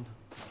from them.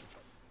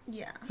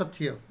 Yeah. It's up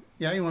to you.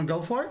 Yeah, you want to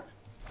go for it?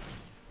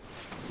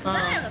 Then I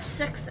have a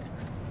 6/6.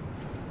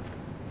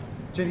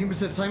 Jen Huber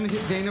says, time to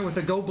hit Dana with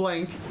a go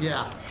blank.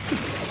 Yeah.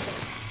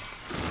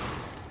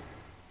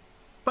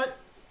 But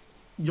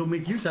you'll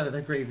make use out of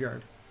that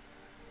graveyard.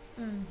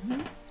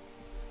 Mm-hmm.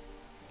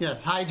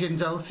 Yes. Hi,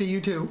 Jinzo. See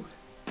you too.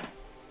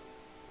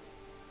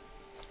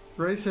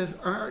 Roy says,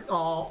 you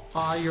all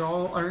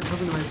aren't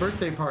coming to my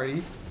birthday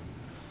party.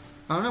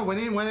 I don't know. When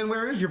and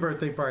where is your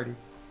birthday party?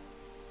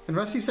 And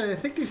Rusty said, I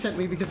think they sent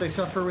me because I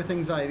suffer with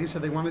anxiety, so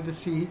they wanted to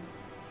see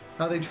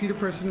how they treat a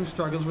person who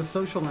struggles with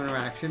social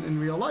interaction in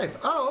real life.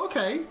 Oh,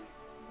 okay.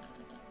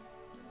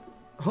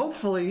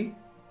 Hopefully.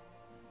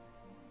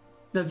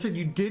 That said,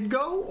 you did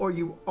go, or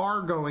you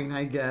are going,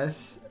 I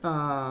guess.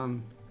 I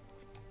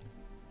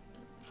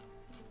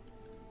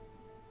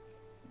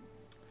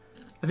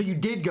think you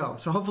did go,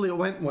 so hopefully it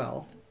went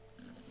well.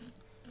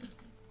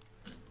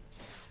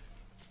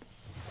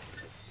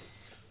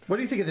 What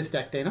do you think of this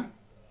deck, Dana?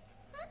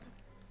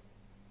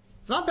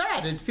 It's not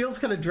bad. It feels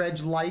kind of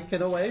dredge-like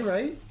in a way,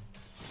 right?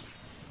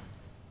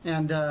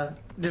 And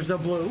there's no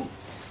blue.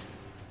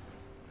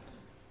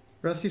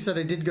 Rusty said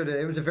I did go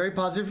today. It was a very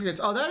positive experience.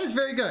 Oh, that is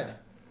very good.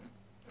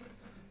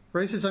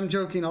 Ray says I'm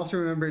joking. Also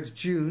remember it's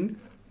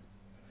June.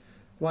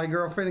 Why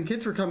girlfriend and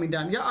kids were coming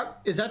down. Yeah,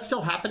 is that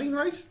still happening,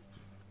 Rice?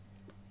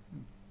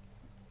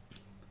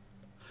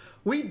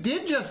 We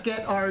did just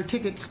get our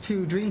tickets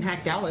to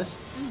DreamHack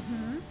Dallas.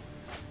 Mm-hmm.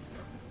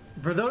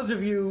 For those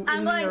of you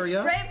in the area, I'm going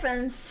straight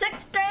from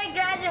 6th grade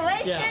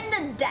graduation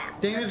to Dallas.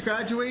 Dana's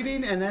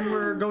graduating, and then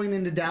we're going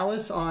into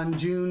Dallas on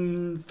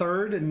June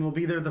 3rd, and we'll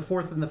be there the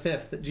 4th and the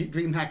 5th at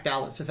DreamHack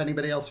Dallas, if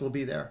anybody else will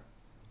be there.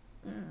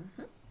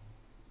 Mm-hmm.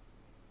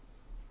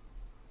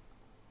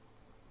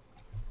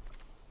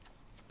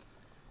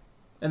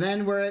 And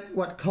then we're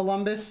at,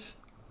 Columbus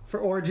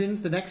for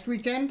Origins the next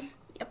weekend?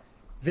 Yep.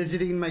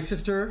 Visiting my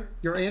sister,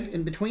 your aunt,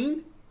 in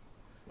between.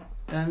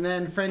 And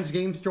then Friends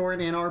Game Store in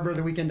Ann Arbor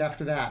the weekend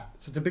after that.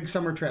 So it's a big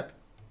summer trip.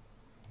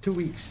 2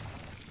 weeks.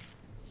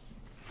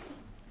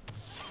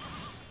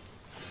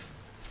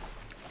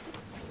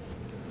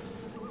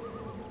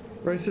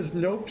 Roy says,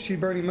 nope, she's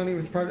burning money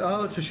with part.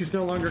 Oh, so she's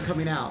no longer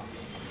coming out.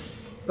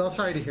 Well,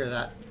 sorry to hear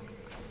that.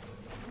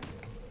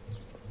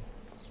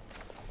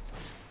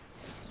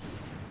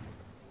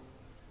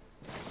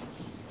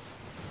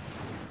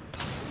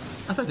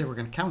 I thought they were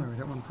going to counter it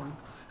at one point.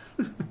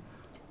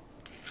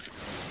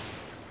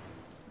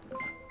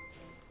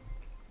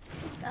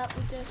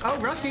 Oh,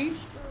 Rusty,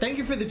 thank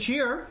you for the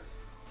cheer.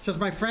 Says,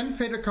 my friend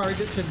played a card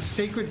that said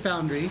Sacred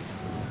Foundry.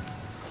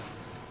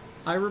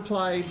 I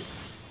replied,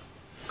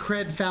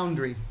 Cred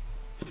Foundry.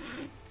 Do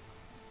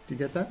you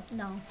get that?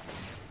 No.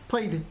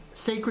 Played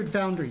Sacred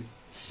Foundry.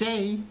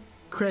 Say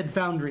Cred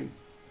Foundry.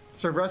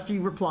 So Rusty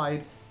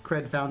replied,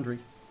 Cred Foundry.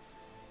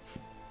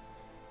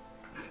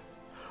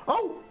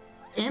 Oh,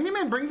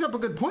 Andyman brings up a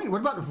good point.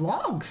 What about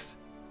vlogs?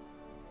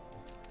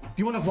 Do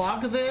you want to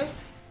vlog the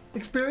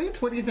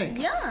experience? What do you think?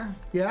 Yeah.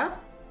 Yeah?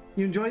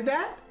 You enjoyed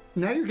that?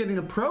 Now you're getting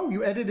a pro.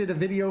 You edited a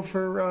video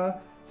for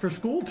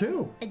school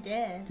too. I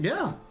did.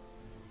 Yeah.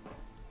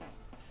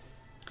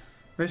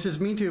 Ray says,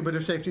 me too, but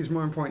if safety is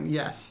more important,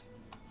 yes.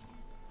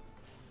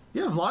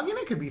 Yeah, vlogging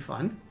it could be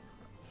fun.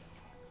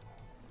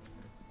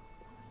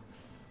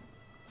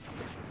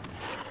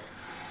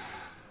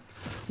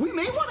 We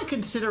may want to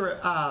consider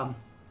a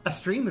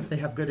stream if they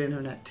have good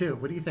internet too.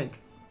 What do you think?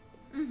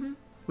 Mm-hmm.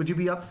 Would you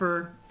be up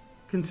for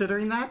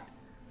considering that.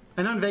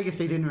 I know in Vegas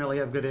they didn't really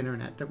have good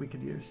internet that we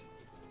could use.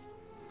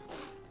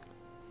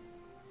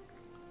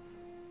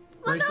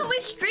 Well, no, we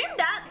streamed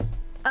at.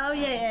 Oh,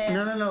 yeah.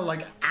 No,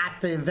 like at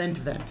the event.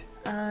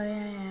 Oh,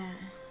 yeah.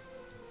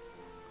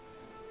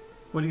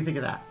 What do you think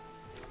of that?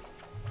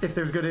 If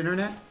there's good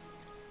internet?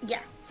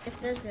 Yeah, if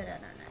there's good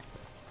internet.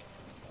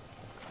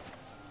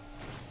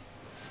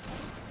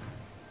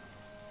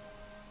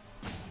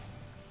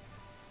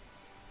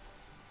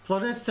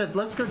 Flodette said,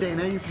 let's go,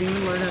 Dana. You can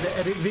even learn how to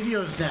edit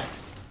videos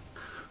next.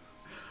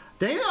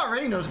 Dana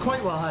already knows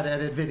quite well how to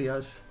edit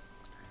videos.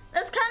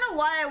 That's kind of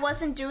why I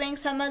wasn't doing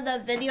some of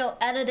the video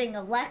editing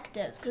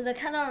electives, because I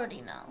kind of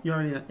already know. You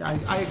already know.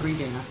 I agree,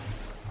 Dana.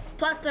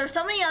 Plus, there's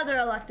so many other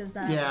electives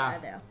that I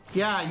want to do.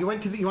 Yeah, you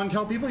want to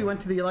tell people you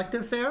went to the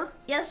elective fair?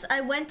 Yes,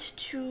 I went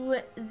to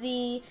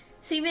the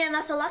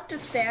CBMS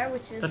elective fair,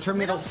 which is That's her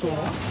middle school.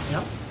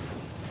 Yep.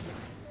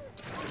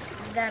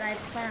 That I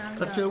plan on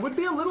That's true. It would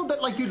be a little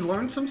bit like you'd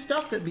learn some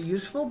stuff that'd be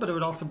useful, but it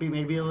would also be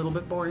maybe a little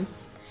bit boring.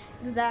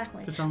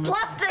 Exactly.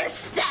 Plus, there's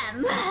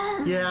STEM.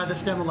 Yeah, the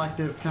STEM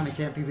elective kind of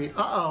can't be beat.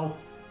 Uh-oh.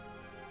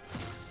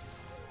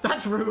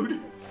 That's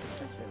rude.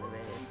 That's really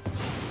rude.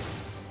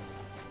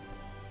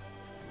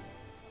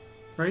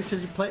 Ray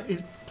says he's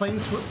playing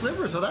Swift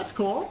Liver, so that's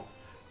cool.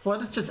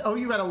 Flooded says, oh,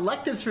 you had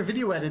electives for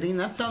video editing.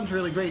 That sounds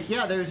really great.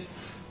 Yeah, there's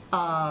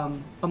a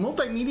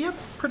multimedia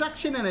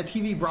production and a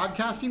TV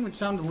broadcasting, which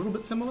sound a little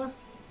bit similar.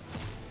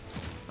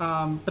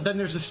 But then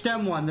there's a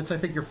STEM one that's, I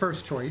think, your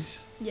first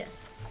choice.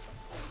 Yes.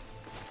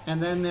 And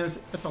then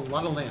that's a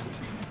lot of land.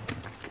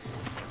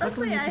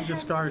 Luckily, you can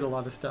discard a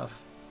lot of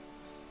stuff.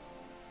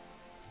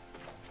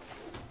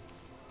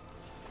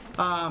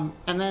 And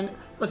then,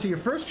 let's see, your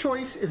first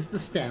choice is the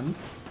STEM,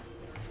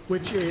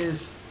 which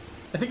is,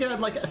 I think it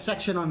had like a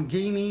section on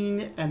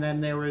gaming, and then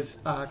there was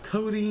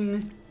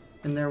coding,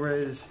 and there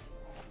was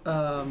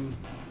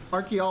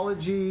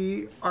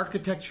archaeology,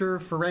 architecture,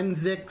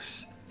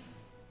 forensics.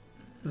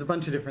 There's a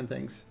bunch of different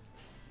things.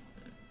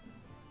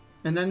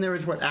 And then there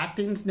was what,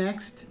 acting's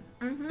next?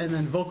 Mm-hmm. And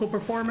then vocal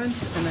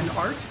performance, and then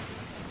art.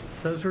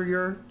 Those were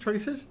your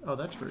choices? Oh,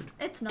 that's rude.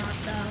 It's not,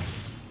 though.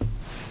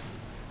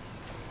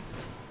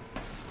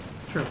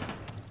 True.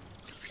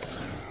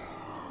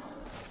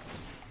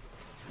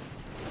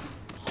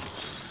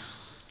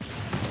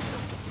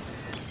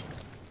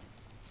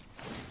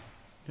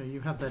 Yeah, you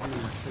have that in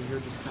there, so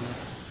you're just kind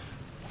of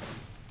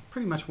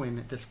pretty much win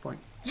at this point.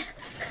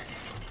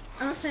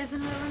 Unless I have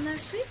another one of their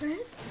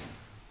sweepers.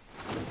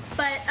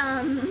 But,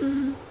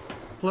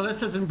 Florida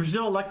says in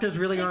Brazil, electives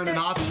really aren't an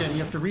option.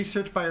 You have to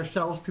research by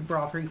yourselves. People are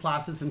offering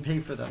classes and pay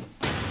for them.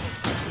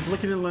 I was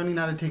looking at learning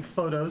how to take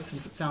photos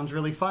since it sounds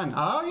really fun.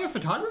 Oh, yeah,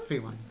 photography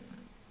one.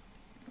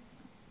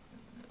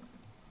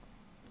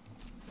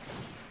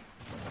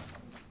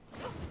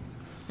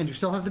 And you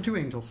still have the two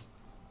angels.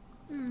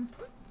 Hmm.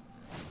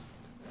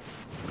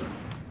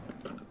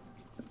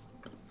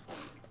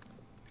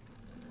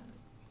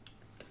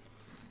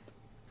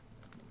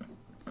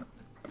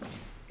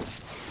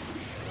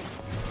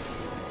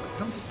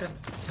 I don't think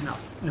that's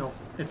enough. No,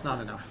 it's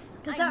not enough.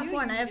 Because I have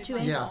four and I have two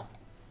angels. Yeah.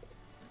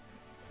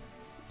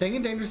 Dang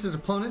and Dangerous'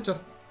 opponent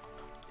just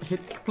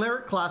hit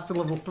Cleric class to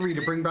level 3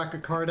 to bring back a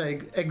card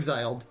I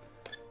exiled.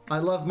 I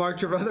love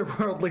March of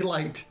Otherworldly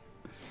Light.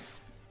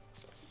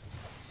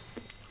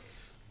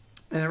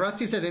 And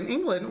Rusty said, in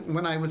England,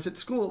 when I was at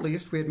school at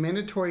least, we had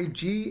mandatory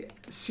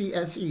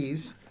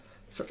GCSEs.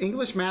 So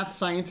English, math,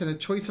 science, and a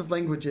choice of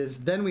languages.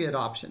 Then we had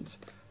options.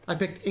 I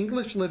picked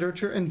English,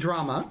 literature, and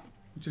drama,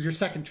 which is your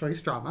second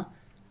choice, drama.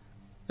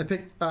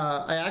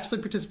 I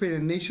actually participated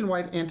in a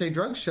nationwide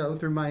anti-drug show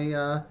through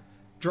my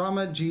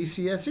drama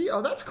GCSE.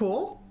 Oh, that's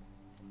cool.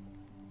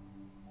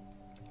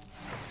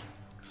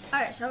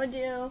 Alright, shall we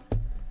do...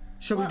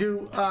 Shall we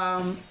do,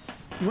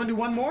 you want to do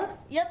one more?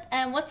 Yep,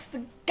 and what's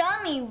the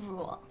gummy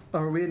rule?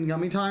 Are we in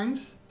yummy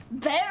times?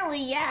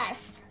 Barely,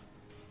 yes.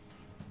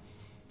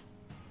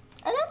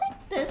 I don't think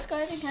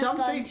discarding has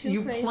gone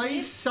too crazy. You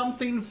play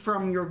something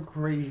from your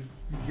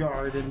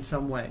graveyard in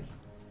some way.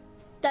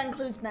 That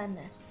includes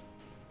madness.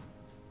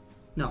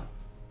 No.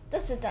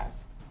 Yes, it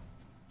does.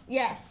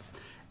 Yes.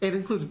 It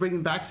includes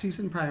bringing back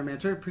Seasoned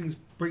Pyromancer,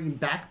 bringing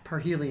back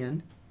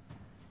Parhelion.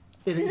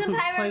 Seasoned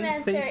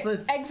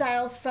Pyromancer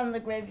exiles from the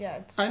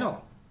graveyards. I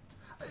know.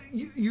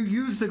 You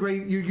use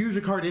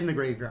a card in the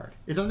graveyard.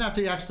 It doesn't have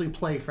to actually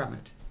play from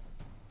it.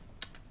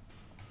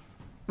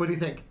 What do you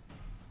think?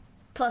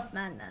 Plus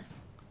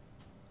madness.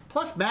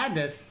 Plus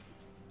madness?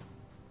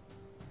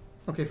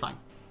 Okay, fine.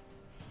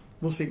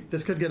 We'll see.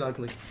 This could get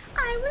ugly.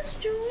 I was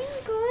doing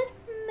good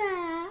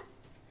math.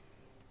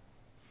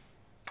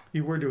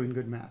 You were doing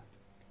good math.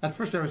 At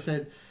first I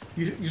said,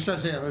 you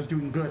started saying I was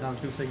doing good, and I was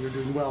going to say you were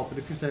doing well, but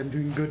if you said I'm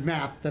doing good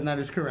math, then that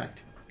is correct.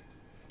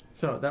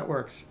 So, that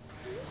works.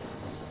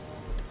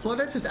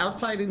 Flowdex is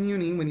outside in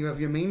uni when you have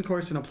your main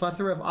course and a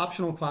plethora of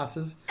optional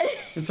classes,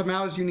 and some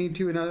hours you need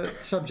to in a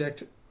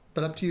subject,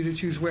 but up to you to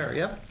choose where,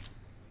 yep.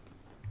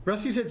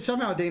 Rusty said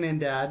somehow Dana and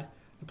Dad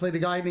played a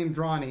guy named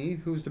Ronnie,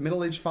 who was the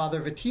middle-aged father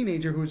of a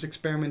teenager who was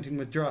experimenting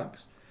with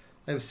drugs.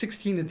 I was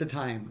 16 at the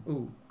time.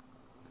 Ooh.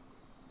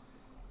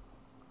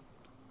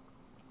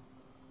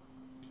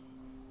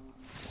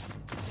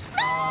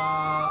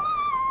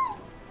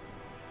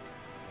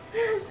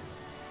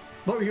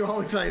 are you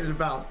all excited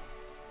about?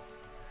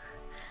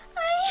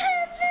 I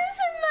had this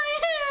in my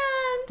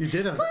hand. You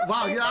did have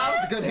wow, yeah, that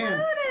was a good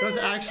hand. That was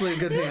actually a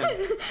good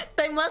hand.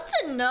 They must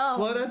have known.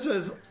 Flodette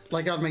says,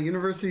 like on my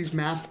university's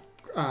math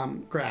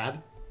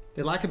grad,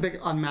 they lack a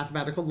bit on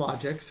mathematical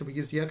logic, so we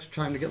use the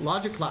extra time to get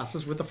logic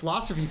classes with the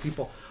philosophy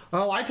people.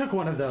 Oh, I took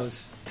one of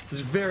those. It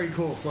was very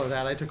cool,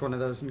 Flodette. I took one of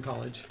those in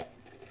college.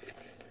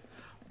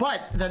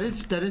 But that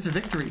is a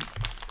victory.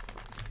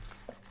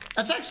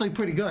 That's actually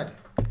pretty good.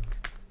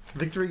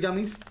 Victory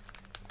gummies.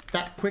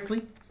 That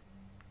quickly.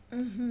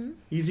 Mm-hmm.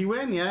 Easy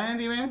win, yeah,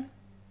 Andy, man?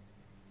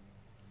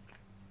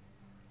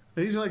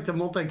 These are like the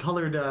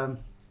multicolored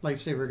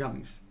Lifesaver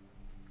gummies.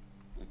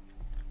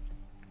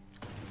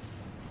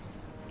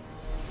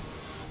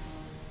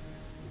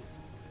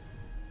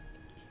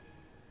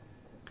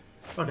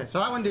 Okay, so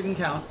that one didn't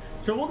count.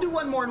 So we'll do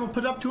one more and we'll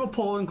put it up to a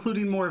poll,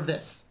 including more of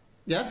this.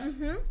 Yes?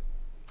 Mm-hmm.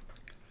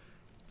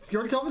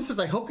 Fjord Kelvin says,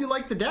 I hope you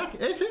like the deck.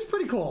 This is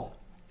pretty cool.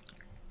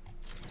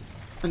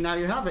 And now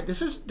you have it.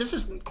 This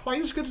isn't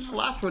quite as good as the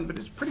last one, but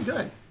it's pretty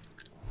good.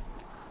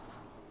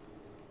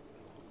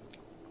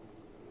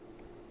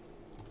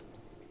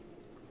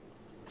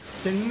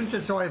 Then Human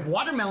says, so I have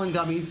watermelon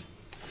gummies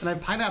and I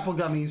have pineapple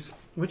gummies.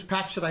 Which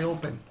pack should I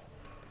open?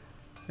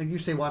 I think you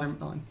say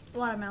watermelon.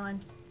 Watermelon.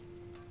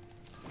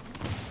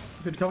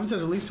 Fjord Kelvin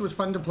says, at least it was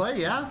fun to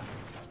play, yeah?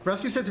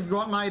 Rescue says, if you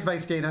want my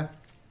advice, Dana,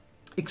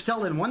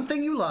 excel in one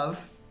thing you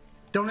love.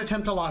 Don't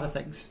attempt a lot of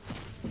things.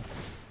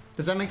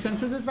 Does that make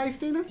sense as advice,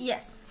 Dana?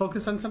 Yes.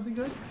 Focus on something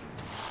good?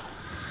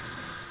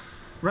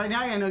 Right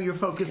now, I know you're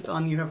focused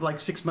on you have like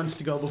 6 months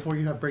to go before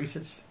you have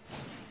braces.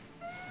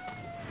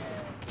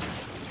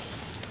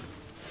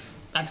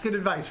 That's good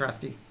advice,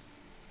 Rusty.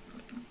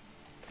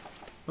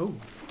 Oh,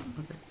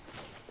 okay.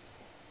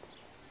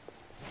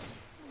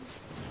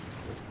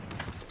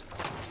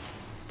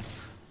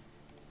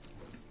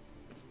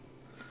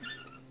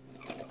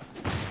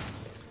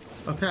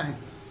 Okay.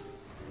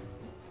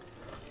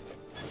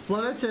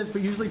 Flodette says,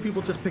 but usually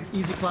people just pick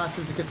easy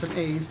classes to get some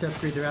A's to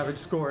upgrade their average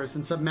scores,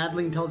 and some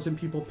madly intelligent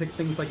people pick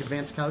things like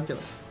advanced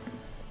calculus.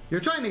 You're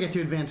trying to get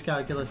to advanced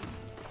calculus.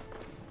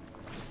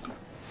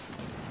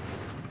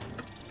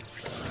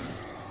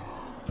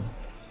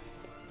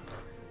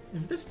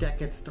 If this deck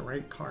gets the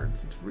right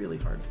cards, it's really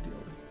hard to deal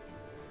with.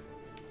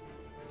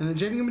 And then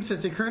Jenny Human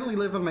says, they currently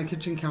live on my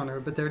kitchen counter,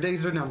 but their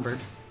days are numbered.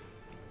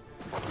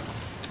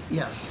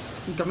 Yes.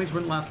 Gummies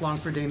wouldn't last long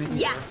for Dana either.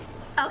 Yeah.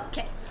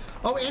 Okay.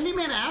 Oh, Andy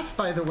Man asked,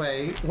 by the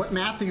way, what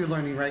math are you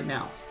learning right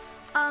now?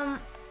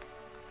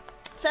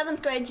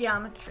 7th grade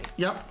geometry.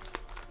 Yep.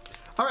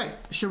 All right.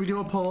 Should we do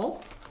a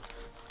poll?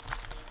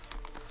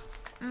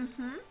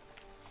 Mm-hmm.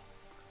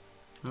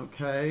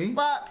 Okay.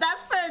 Well,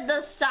 that's for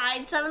the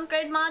side 7th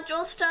grade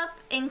module stuff.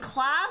 In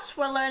class,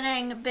 we're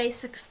learning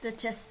basic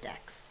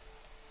statistics.